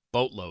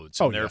boatloads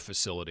in their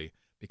facility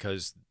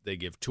because they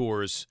give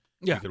tours.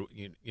 Yeah.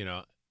 You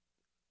know,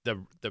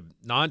 the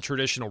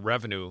non-traditional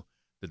revenue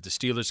that the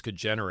Steelers could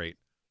generate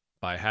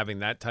by having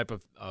that type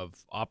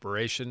of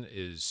operation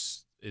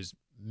is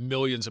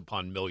millions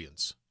upon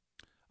millions.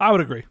 I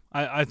would agree.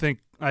 I think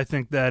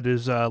that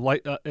is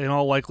in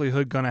all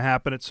likelihood going to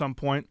happen at some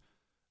point.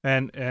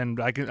 And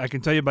I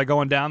can tell you by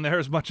going down there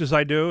as much as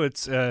I do,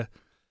 it's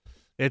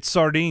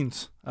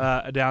sardines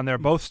down there.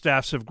 Both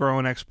staffs have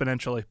grown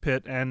exponentially,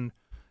 Pitt and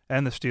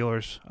the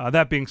Steelers.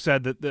 That being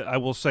said, that I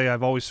will say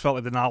I've always felt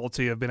like the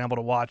novelty of being able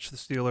to watch the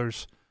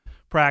Steelers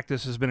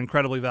practice has been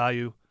incredibly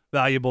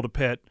valuable to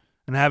Pitt,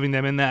 and having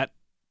them in that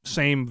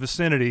same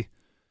vicinity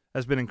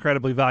has been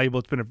incredibly valuable.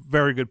 It's been a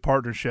very good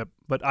partnership.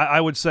 But I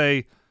would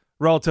say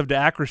relative to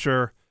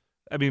Acrisure,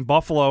 I mean,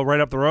 Buffalo right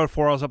up the road,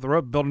 4 hours up the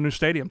road, built a new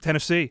stadium.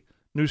 Tennessee,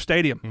 new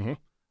stadium.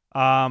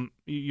 Mm-hmm.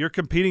 You're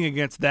competing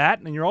against that,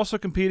 and you're also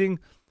competing,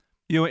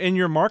 in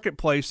your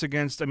marketplace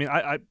against. I mean,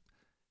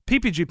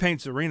 PPG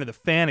Paints Arena, the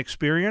fan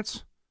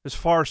experience is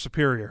far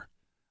superior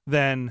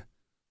than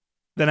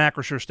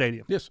Acrisure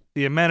Stadium. Yes,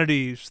 the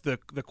amenities, the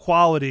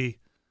quality.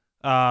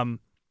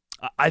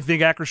 I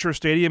think Acrisure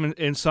Stadium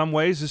in some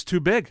ways is too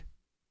big,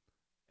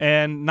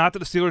 and not that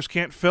the Steelers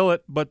can't fill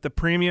it, but the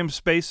premium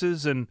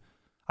spaces, and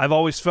I've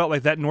always felt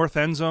like that north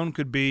end zone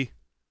could be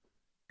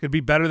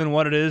better than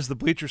what it is, the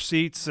bleacher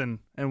seats and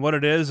what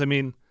it is. I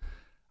mean,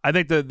 I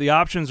think the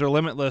options are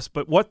limitless,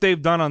 but what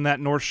they've done on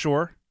that North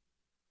Shore,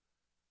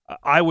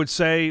 I would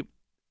say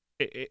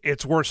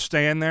it's worth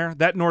staying there.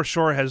 That North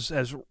Shore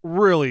has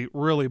really,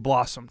 really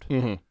blossomed.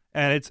 Mm-hmm.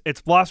 And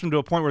it's blossomed to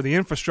a point where the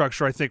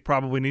infrastructure, I think,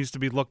 probably needs to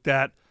be looked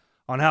at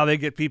on how they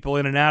get people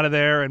in and out of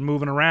there and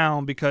moving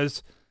around.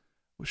 Because,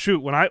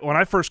 shoot, when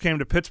I first came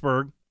to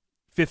Pittsburgh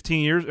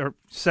 15 years or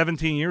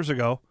 17 years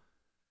ago,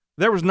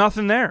 there was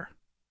nothing there.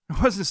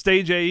 There wasn't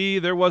Stage AE.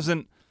 There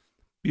wasn't,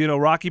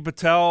 Rocky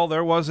Patel.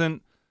 There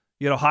wasn't,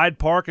 Hyde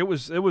Park. It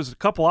was a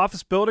couple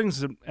office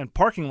buildings and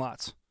parking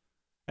lots.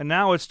 And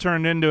now it's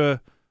turned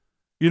into,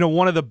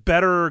 one of the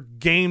better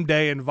game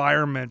day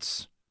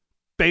environments,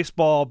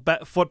 baseball,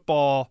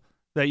 football,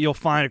 that you'll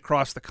find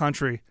across the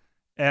country.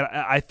 And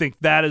I think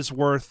that is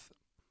worth,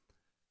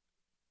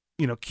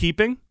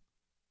 keeping.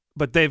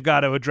 But they've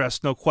got to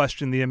address, no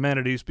question, the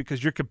amenities,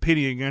 because you're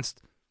competing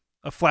against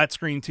a flat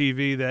screen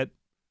TV that,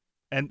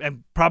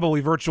 and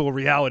probably virtual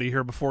reality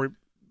here before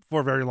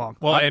very long.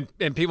 Well,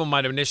 and people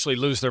might initially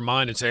lose their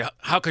mind and say,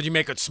 how could you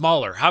make it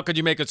smaller? How could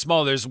you make it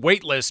smaller? There's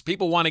wait lists.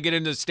 People want to get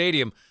into the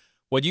stadium.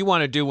 What you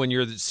want to do when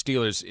you're the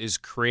Steelers is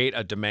create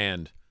a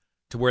demand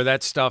to where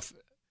that stuff,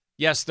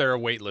 yes, there are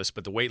wait lists,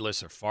 but the wait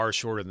lists are far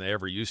shorter than they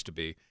ever used to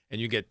be, and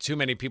you get too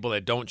many people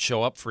that don't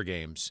show up for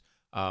games.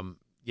 I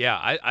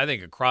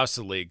think across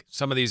the league,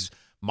 some of these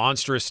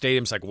monstrous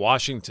stadiums like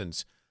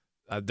Washington's,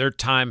 their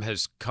time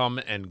has come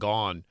and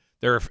gone.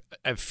 There are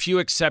a few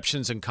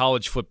exceptions in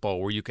college football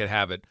where you could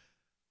have it.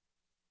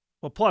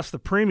 Well, plus the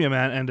premium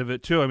end of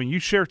it, too. I mean, you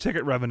share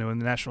ticket revenue in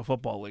the National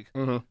Football League.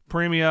 Mm-hmm.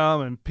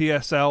 Premium and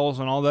PSLs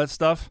and all that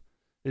stuff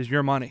is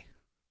your money,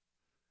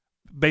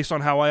 based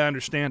on how I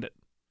understand it.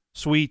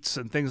 Suites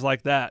and things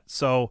like that.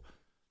 So,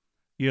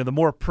 the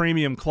more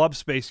premium club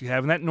space you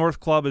have, and that North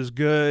Club is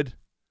good.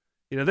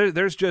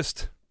 There's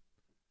just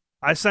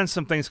 – I sense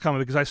some things coming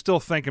because I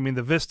still think,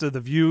 the vista, the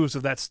views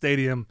of that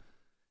stadium –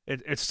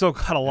 it's still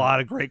got a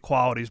lot of great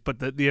qualities,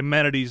 but the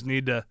amenities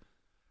need to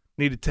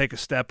take a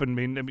step.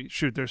 And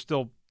shoot, there's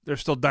still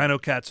Dino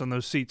Cats on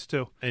those seats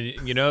too. And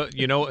yeah,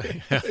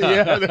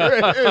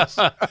 there is.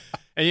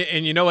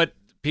 and you know what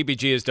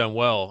PPG has done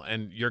well,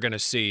 and you're going to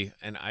see,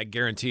 and I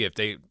guarantee if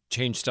they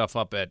change stuff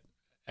up at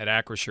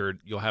Acrisure,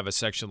 you'll have a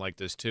section like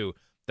this too.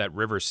 That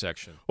Rivers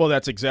section. Well,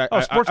 that's exactly.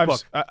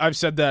 Sportsbook. I've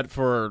said that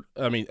for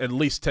at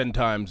least 10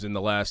 times in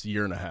the last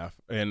year and a half,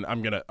 and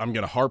I'm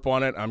gonna harp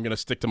on it. I'm gonna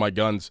stick to my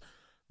guns.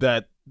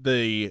 That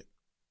the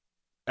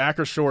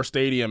Acrisure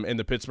Stadium and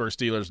the Pittsburgh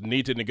Steelers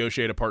need to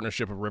negotiate a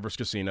partnership with Rivers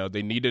Casino.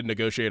 They need to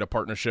negotiate a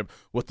partnership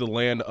with the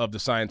land of the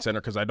Science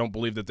Center because I don't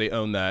believe that they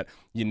own that.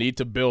 You need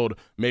to build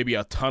maybe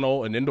an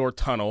indoor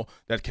tunnel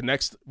that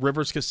connects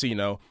Rivers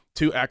Casino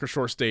to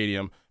Acrisure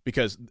Stadium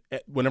because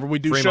whenever we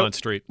do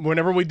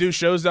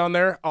shows down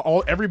there,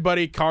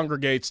 everybody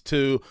congregates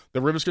to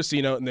the Rivers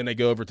Casino and then they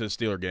go over to the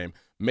Steeler game.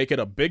 Make it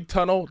a big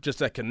tunnel just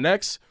that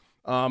connects.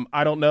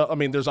 I don't know.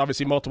 There's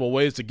obviously multiple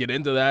ways to get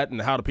into that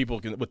and how do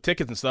people can, with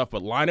tickets and stuff,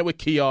 but line it with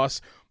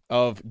kiosks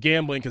of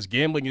gambling because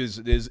gambling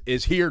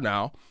is here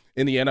now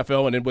in the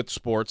NFL and in with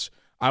sports.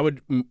 I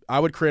would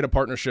create a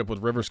partnership with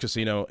Rivers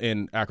Casino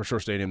in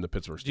Acrisure Stadium, the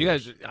Pittsburgh Steelers. Do you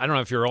guys? I don't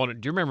know if you're on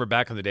it. Do you remember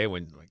back in the day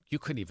when you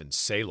couldn't even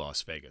say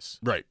Las Vegas?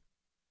 Right.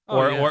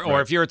 Or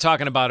if you were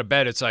talking about a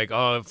bet, it's like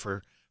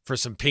for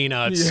some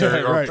peanuts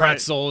or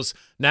pretzels.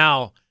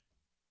 Now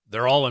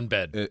They're all in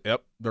bed.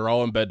 Yep, they're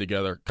all in bed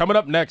together. Coming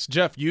up next,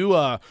 Jeff, you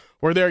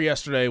were there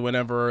yesterday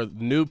whenever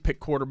new Pitt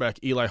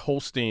quarterback Eli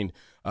Holstein,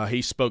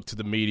 he spoke to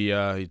the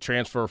media. He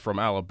transferred from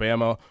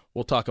Alabama.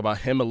 We'll talk about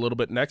him a little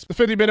bit next. The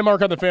 50-minute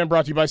mark on the Fan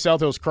brought to you by South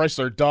Hills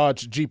Chrysler,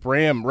 Dodge, Jeep,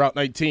 Ram, Route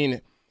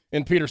 19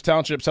 in Peters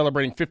Township,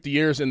 celebrating 50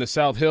 years in the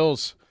South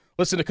Hills.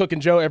 Listen to Cook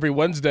and Joe every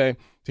Wednesday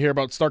to hear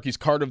about Starkey's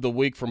Card of the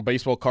Week from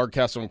Baseball Card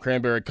Castle and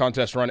Cranberry.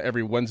 Contest run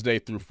every Wednesday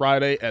through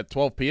Friday at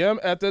 12 p.m.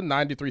 at the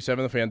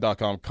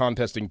 937thefan.com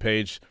contesting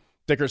page.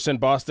 Dickerson,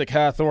 Bostick,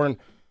 Hathorn,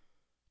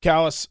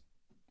 Callis.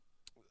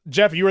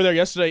 Jeff, you were there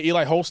yesterday.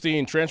 Eli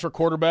Holstein, transfer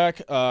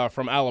quarterback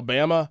from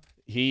Alabama.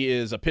 He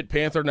is a Pitt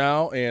Panther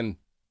now, and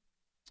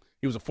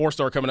he was a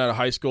four-star coming out of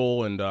high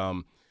school.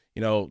 And,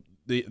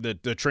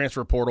 the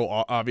transfer portal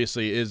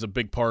obviously is a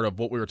big part of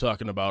what we were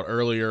talking about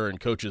earlier and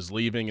coaches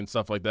leaving and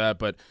stuff like that.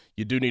 But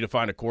you do need to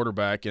find a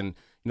quarterback. And,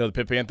 the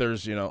Pitt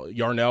Panthers,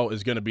 Yarnell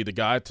is going to be the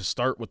guy to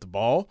start with the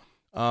ball.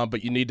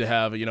 But you need to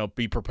have,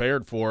 be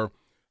prepared for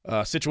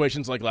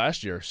situations like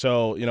last year.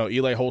 So,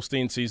 Eli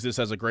Holstein sees this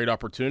as a great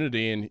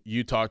opportunity. And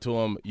you talked to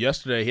him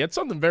yesterday. He had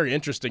something very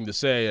interesting to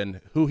say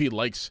and who he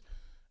likes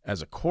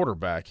as a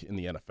quarterback in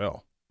the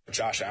NFL.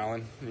 Josh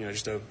Allen,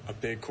 just a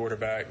big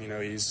quarterback.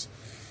 He's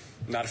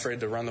not afraid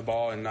to run the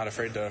ball and not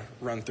afraid to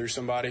run through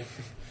somebody,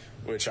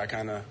 which I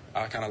kind of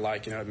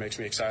like. It makes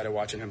me excited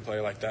watching him play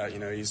like that.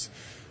 He's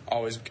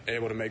always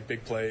able to make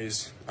big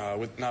plays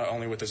with not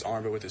only with his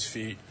arm but with his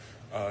feet.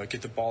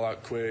 Get the ball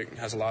out quick,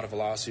 has a lot of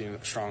velocity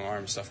and strong arm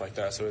and stuff like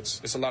that. So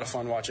it's a lot of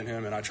fun watching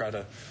him, and I try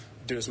to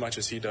do as much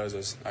as he does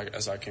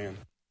as I can.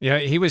 Yeah,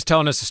 he was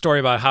telling us a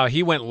story about how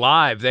he went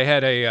live. They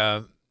had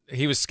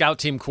he was scout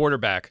team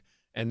quarterback,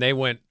 and they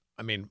went,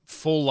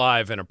 full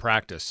live in a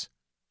practice.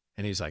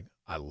 And he's like,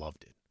 I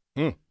loved it.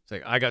 It's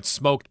like, I got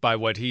smoked by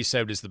what he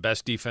said is the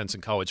best defense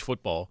in college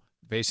football,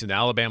 based in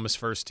Alabama's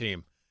first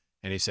team.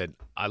 And he said,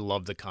 I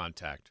love the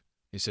contact.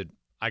 He said,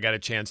 I got a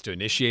chance to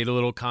initiate a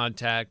little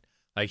contact.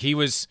 Like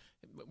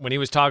when he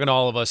was talking to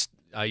all of us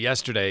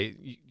yesterday,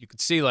 you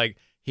could see like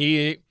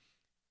he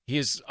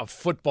is a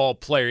football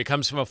player. He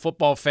comes from a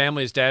football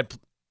family. His dad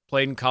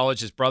played in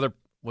college. His brother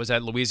was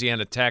at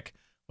Louisiana Tech,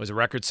 was a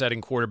record-setting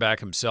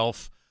quarterback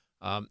himself.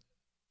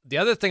 The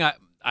other thing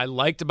I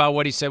liked about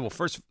what he said, well,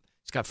 first,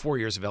 he's got 4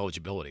 years of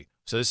eligibility.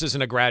 So this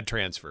isn't a grad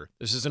transfer.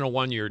 This isn't a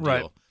one-year deal.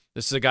 Right.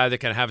 This is a guy that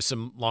can have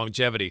some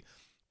longevity.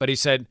 But he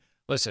said,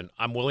 listen,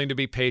 I'm willing to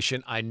be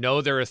patient. I know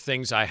there are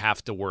things I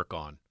have to work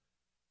on.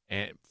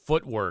 And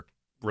footwork,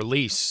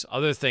 release,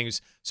 other things.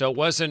 So it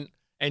wasn't,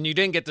 and you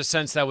didn't get the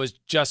sense that was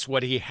just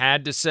what he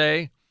had to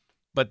say,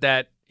 but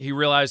that he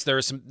realized there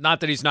is some,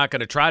 not that he's not going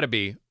to try to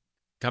be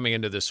coming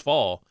into this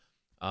fall.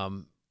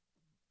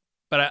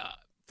 But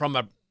from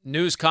a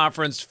news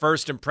conference,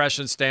 first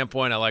impression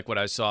standpoint, I like what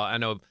I saw. I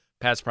know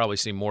Pat's probably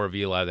seen more of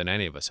Eli than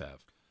any of us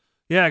have.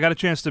 Yeah, I got a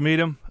chance to meet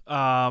him.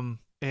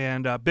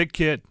 And big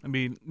kid.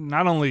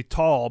 Not only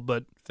tall,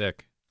 but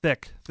thick.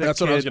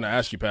 That's what I was going to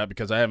ask you, Pat,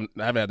 because I haven't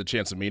had the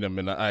chance to meet him,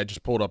 and I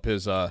just pulled up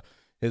his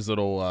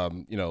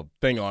little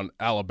thing on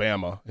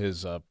Alabama, where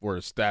his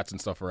stats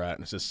and stuff are at,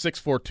 and it says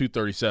 6'4",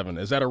 237.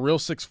 Is that a real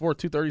 6'4",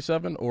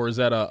 237, or is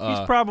that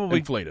he's probably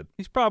inflated?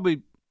 He's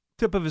probably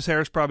tip of his hair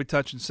is probably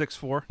touching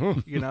 6'4",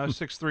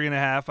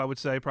 6'3.5", I would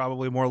say,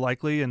 probably more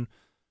likely,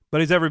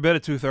 but he's every bit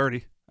of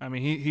 230.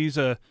 He's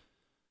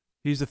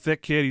a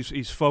thick kid.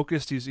 He's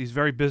focused. He's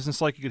very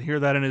businesslike. You can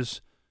hear that in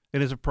his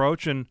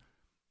approach, and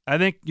I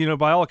think,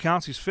 by all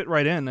accounts, he's fit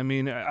right in.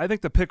 I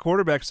think the Pitt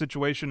quarterback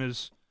situation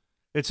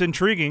it's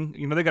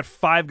intriguing. They got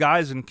 5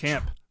 guys in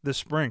camp this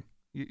spring.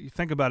 You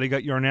think about it. You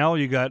got Yarnell,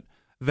 you got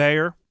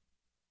Veyer,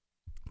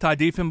 Ty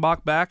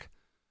Diefenbach back,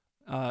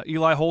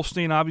 Eli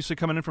Holstein obviously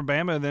coming in from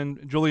Bama, and then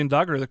Julian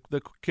Duggar,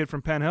 the kid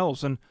from Penn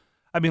Hills. And,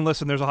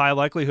 listen, there's a high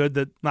likelihood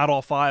that not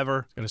all 5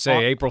 are going to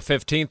say April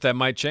 15th, that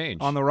might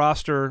change. On the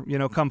roster,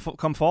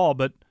 come fall.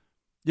 But,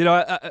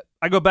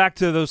 I go back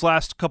to those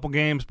last couple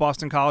games,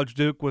 Boston College,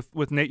 Duke,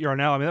 with Nate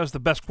Yarnell. That was the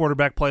best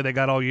quarterback play they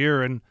got all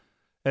year, and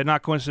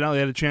not coincidentally,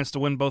 they had a chance to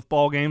win both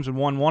ball games and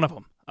won one of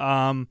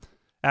them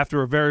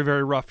after a very,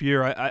 very rough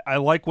year. I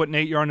like what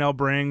Nate Yarnell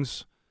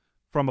brings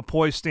from a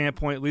poise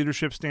standpoint,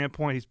 leadership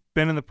standpoint. He's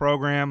been in the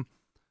program,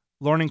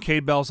 learning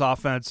Cade Bell's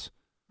offense,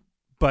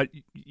 but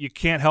you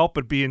can't help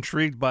but be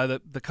intrigued by the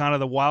kind of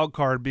the wild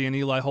card being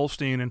Eli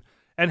Holstein,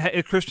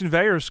 and Christian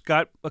Veyer's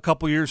got a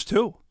couple years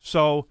too.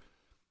 So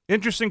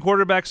interesting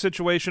quarterback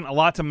situation, a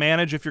lot to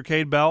manage if you're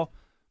Cade Bell,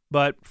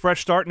 but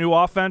fresh start, new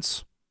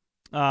offense,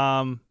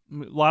 a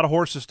lot of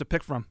horses to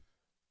pick from.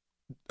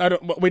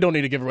 We don't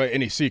need to give away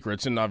any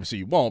secrets, and obviously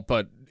you won't,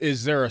 but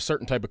is there a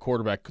certain type of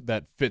quarterback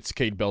that fits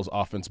Cade Bell's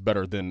offense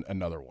better than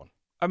another one?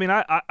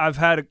 I've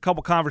had a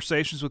couple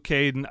conversations with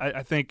Cade, and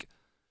I think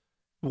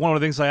one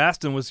of the things I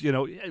asked him was,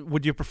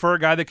 would you prefer a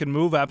guy that can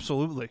move?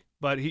 Absolutely.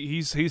 But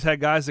he's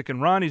had guys that can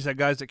run. He's had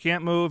guys that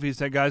can't move. He's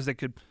had guys that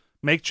could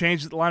make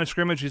changes at the line of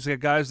scrimmage. He's got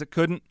guys that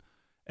couldn't,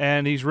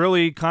 and he's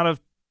really kind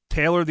of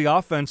tailored the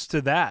offense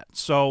to that.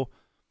 So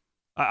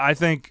I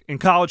think in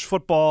college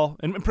football,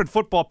 and in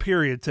football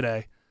period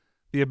today,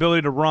 the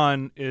ability to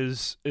run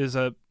is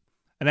a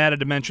an added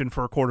dimension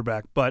for a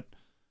quarterback. But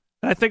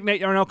I think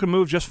Nate Yarnell can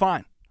move just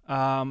fine.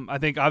 I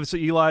think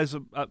obviously Eli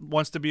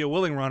wants to be a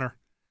willing runner.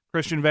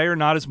 Christian Veyer,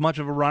 not as much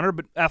of a runner,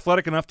 but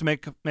athletic enough to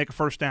make a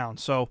first down.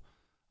 So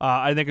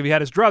I think if he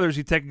had his druthers,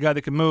 he'd take a guy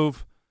that can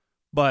move.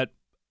 But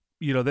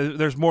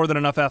there's more than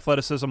enough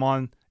athleticism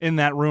in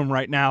that room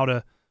right now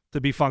to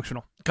be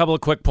functional. A couple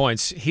of quick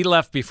points. He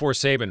left before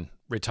Saban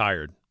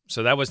retired,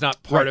 so that was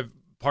not part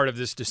of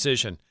this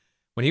decision.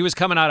 When he was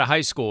coming out of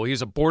high school, he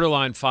was a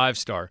borderline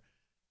 5-star.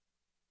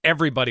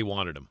 Everybody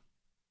wanted him.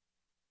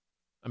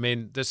 I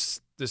mean,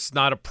 this is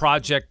not a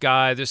project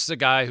guy. This is a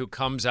guy who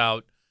comes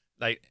out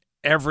like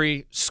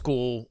every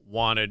school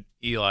wanted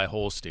Eli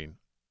Holstein,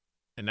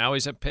 and now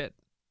he's at Pitt.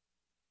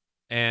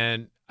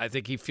 And I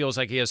think he feels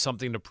like he has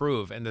something to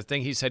prove. And the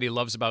thing he said he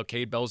loves about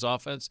Cade Bell's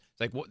offense,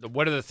 like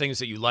what are the things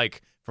that you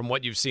like from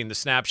what you've seen, the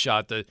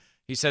snapshot?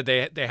 He said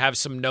they have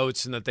some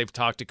notes and that they've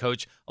talked to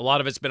Coach. A lot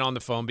of it's been on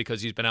the phone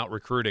because he's been out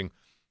recruiting.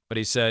 But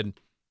he said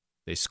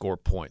they score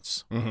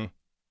points. Mm-hmm.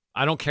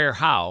 I don't care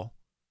how,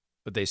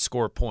 but they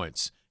score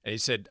points. And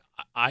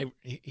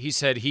he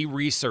said he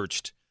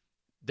researched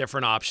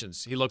different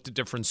options. He looked at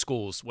different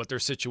schools, what their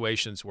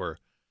situations were.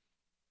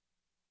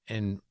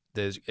 And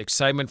the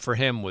excitement for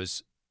him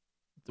was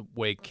the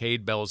way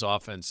Cade Bell's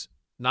offense,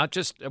 not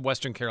just at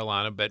Western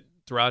Carolina, but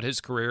throughout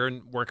his career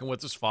and working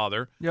with his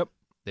father,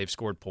 they've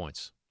scored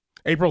points.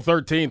 April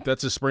 13th,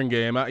 that's a spring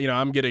game.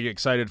 I'm getting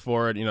excited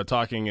for it.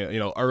 Talking,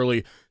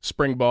 early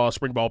spring ball.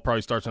 Spring ball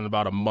probably starts in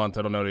about a month.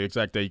 I don't know the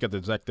exact date. You got the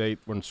exact date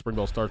when spring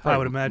ball starts? Probably I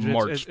would imagine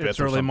March 5th it's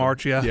early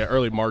March, yeah. Yeah,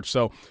 early March.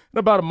 So in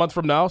about a month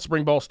from now,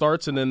 spring ball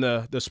starts, and then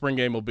the spring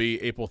game will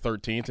be April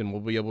 13th, and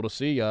we'll be able to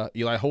see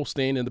Eli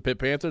Holstein and the Pitt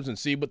Panthers and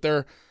see what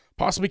they're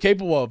possibly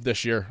capable of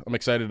this year. I'm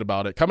excited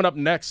about it. Coming up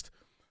next,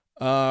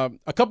 a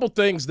couple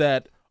things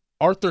that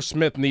Arthur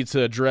Smith needs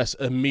to address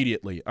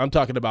immediately. I'm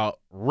talking about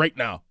right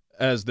now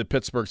as the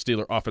Pittsburgh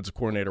Steelers offensive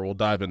coordinator. We'll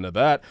dive into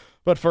that.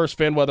 But first,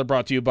 fan weather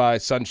brought to you by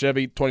Sun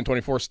Chevy.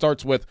 2024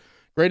 starts with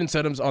great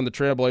incentives on the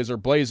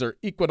Trailblazer, Blazer,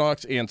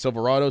 Equinox, and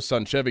Silverado.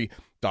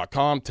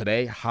 SunChevy.com.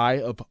 Today, high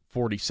of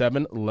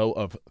 47, low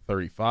of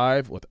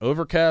 35 with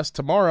overcast.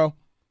 Tomorrow,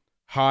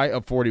 high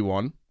of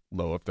 41,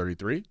 low of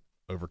 33,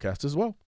 overcast as well.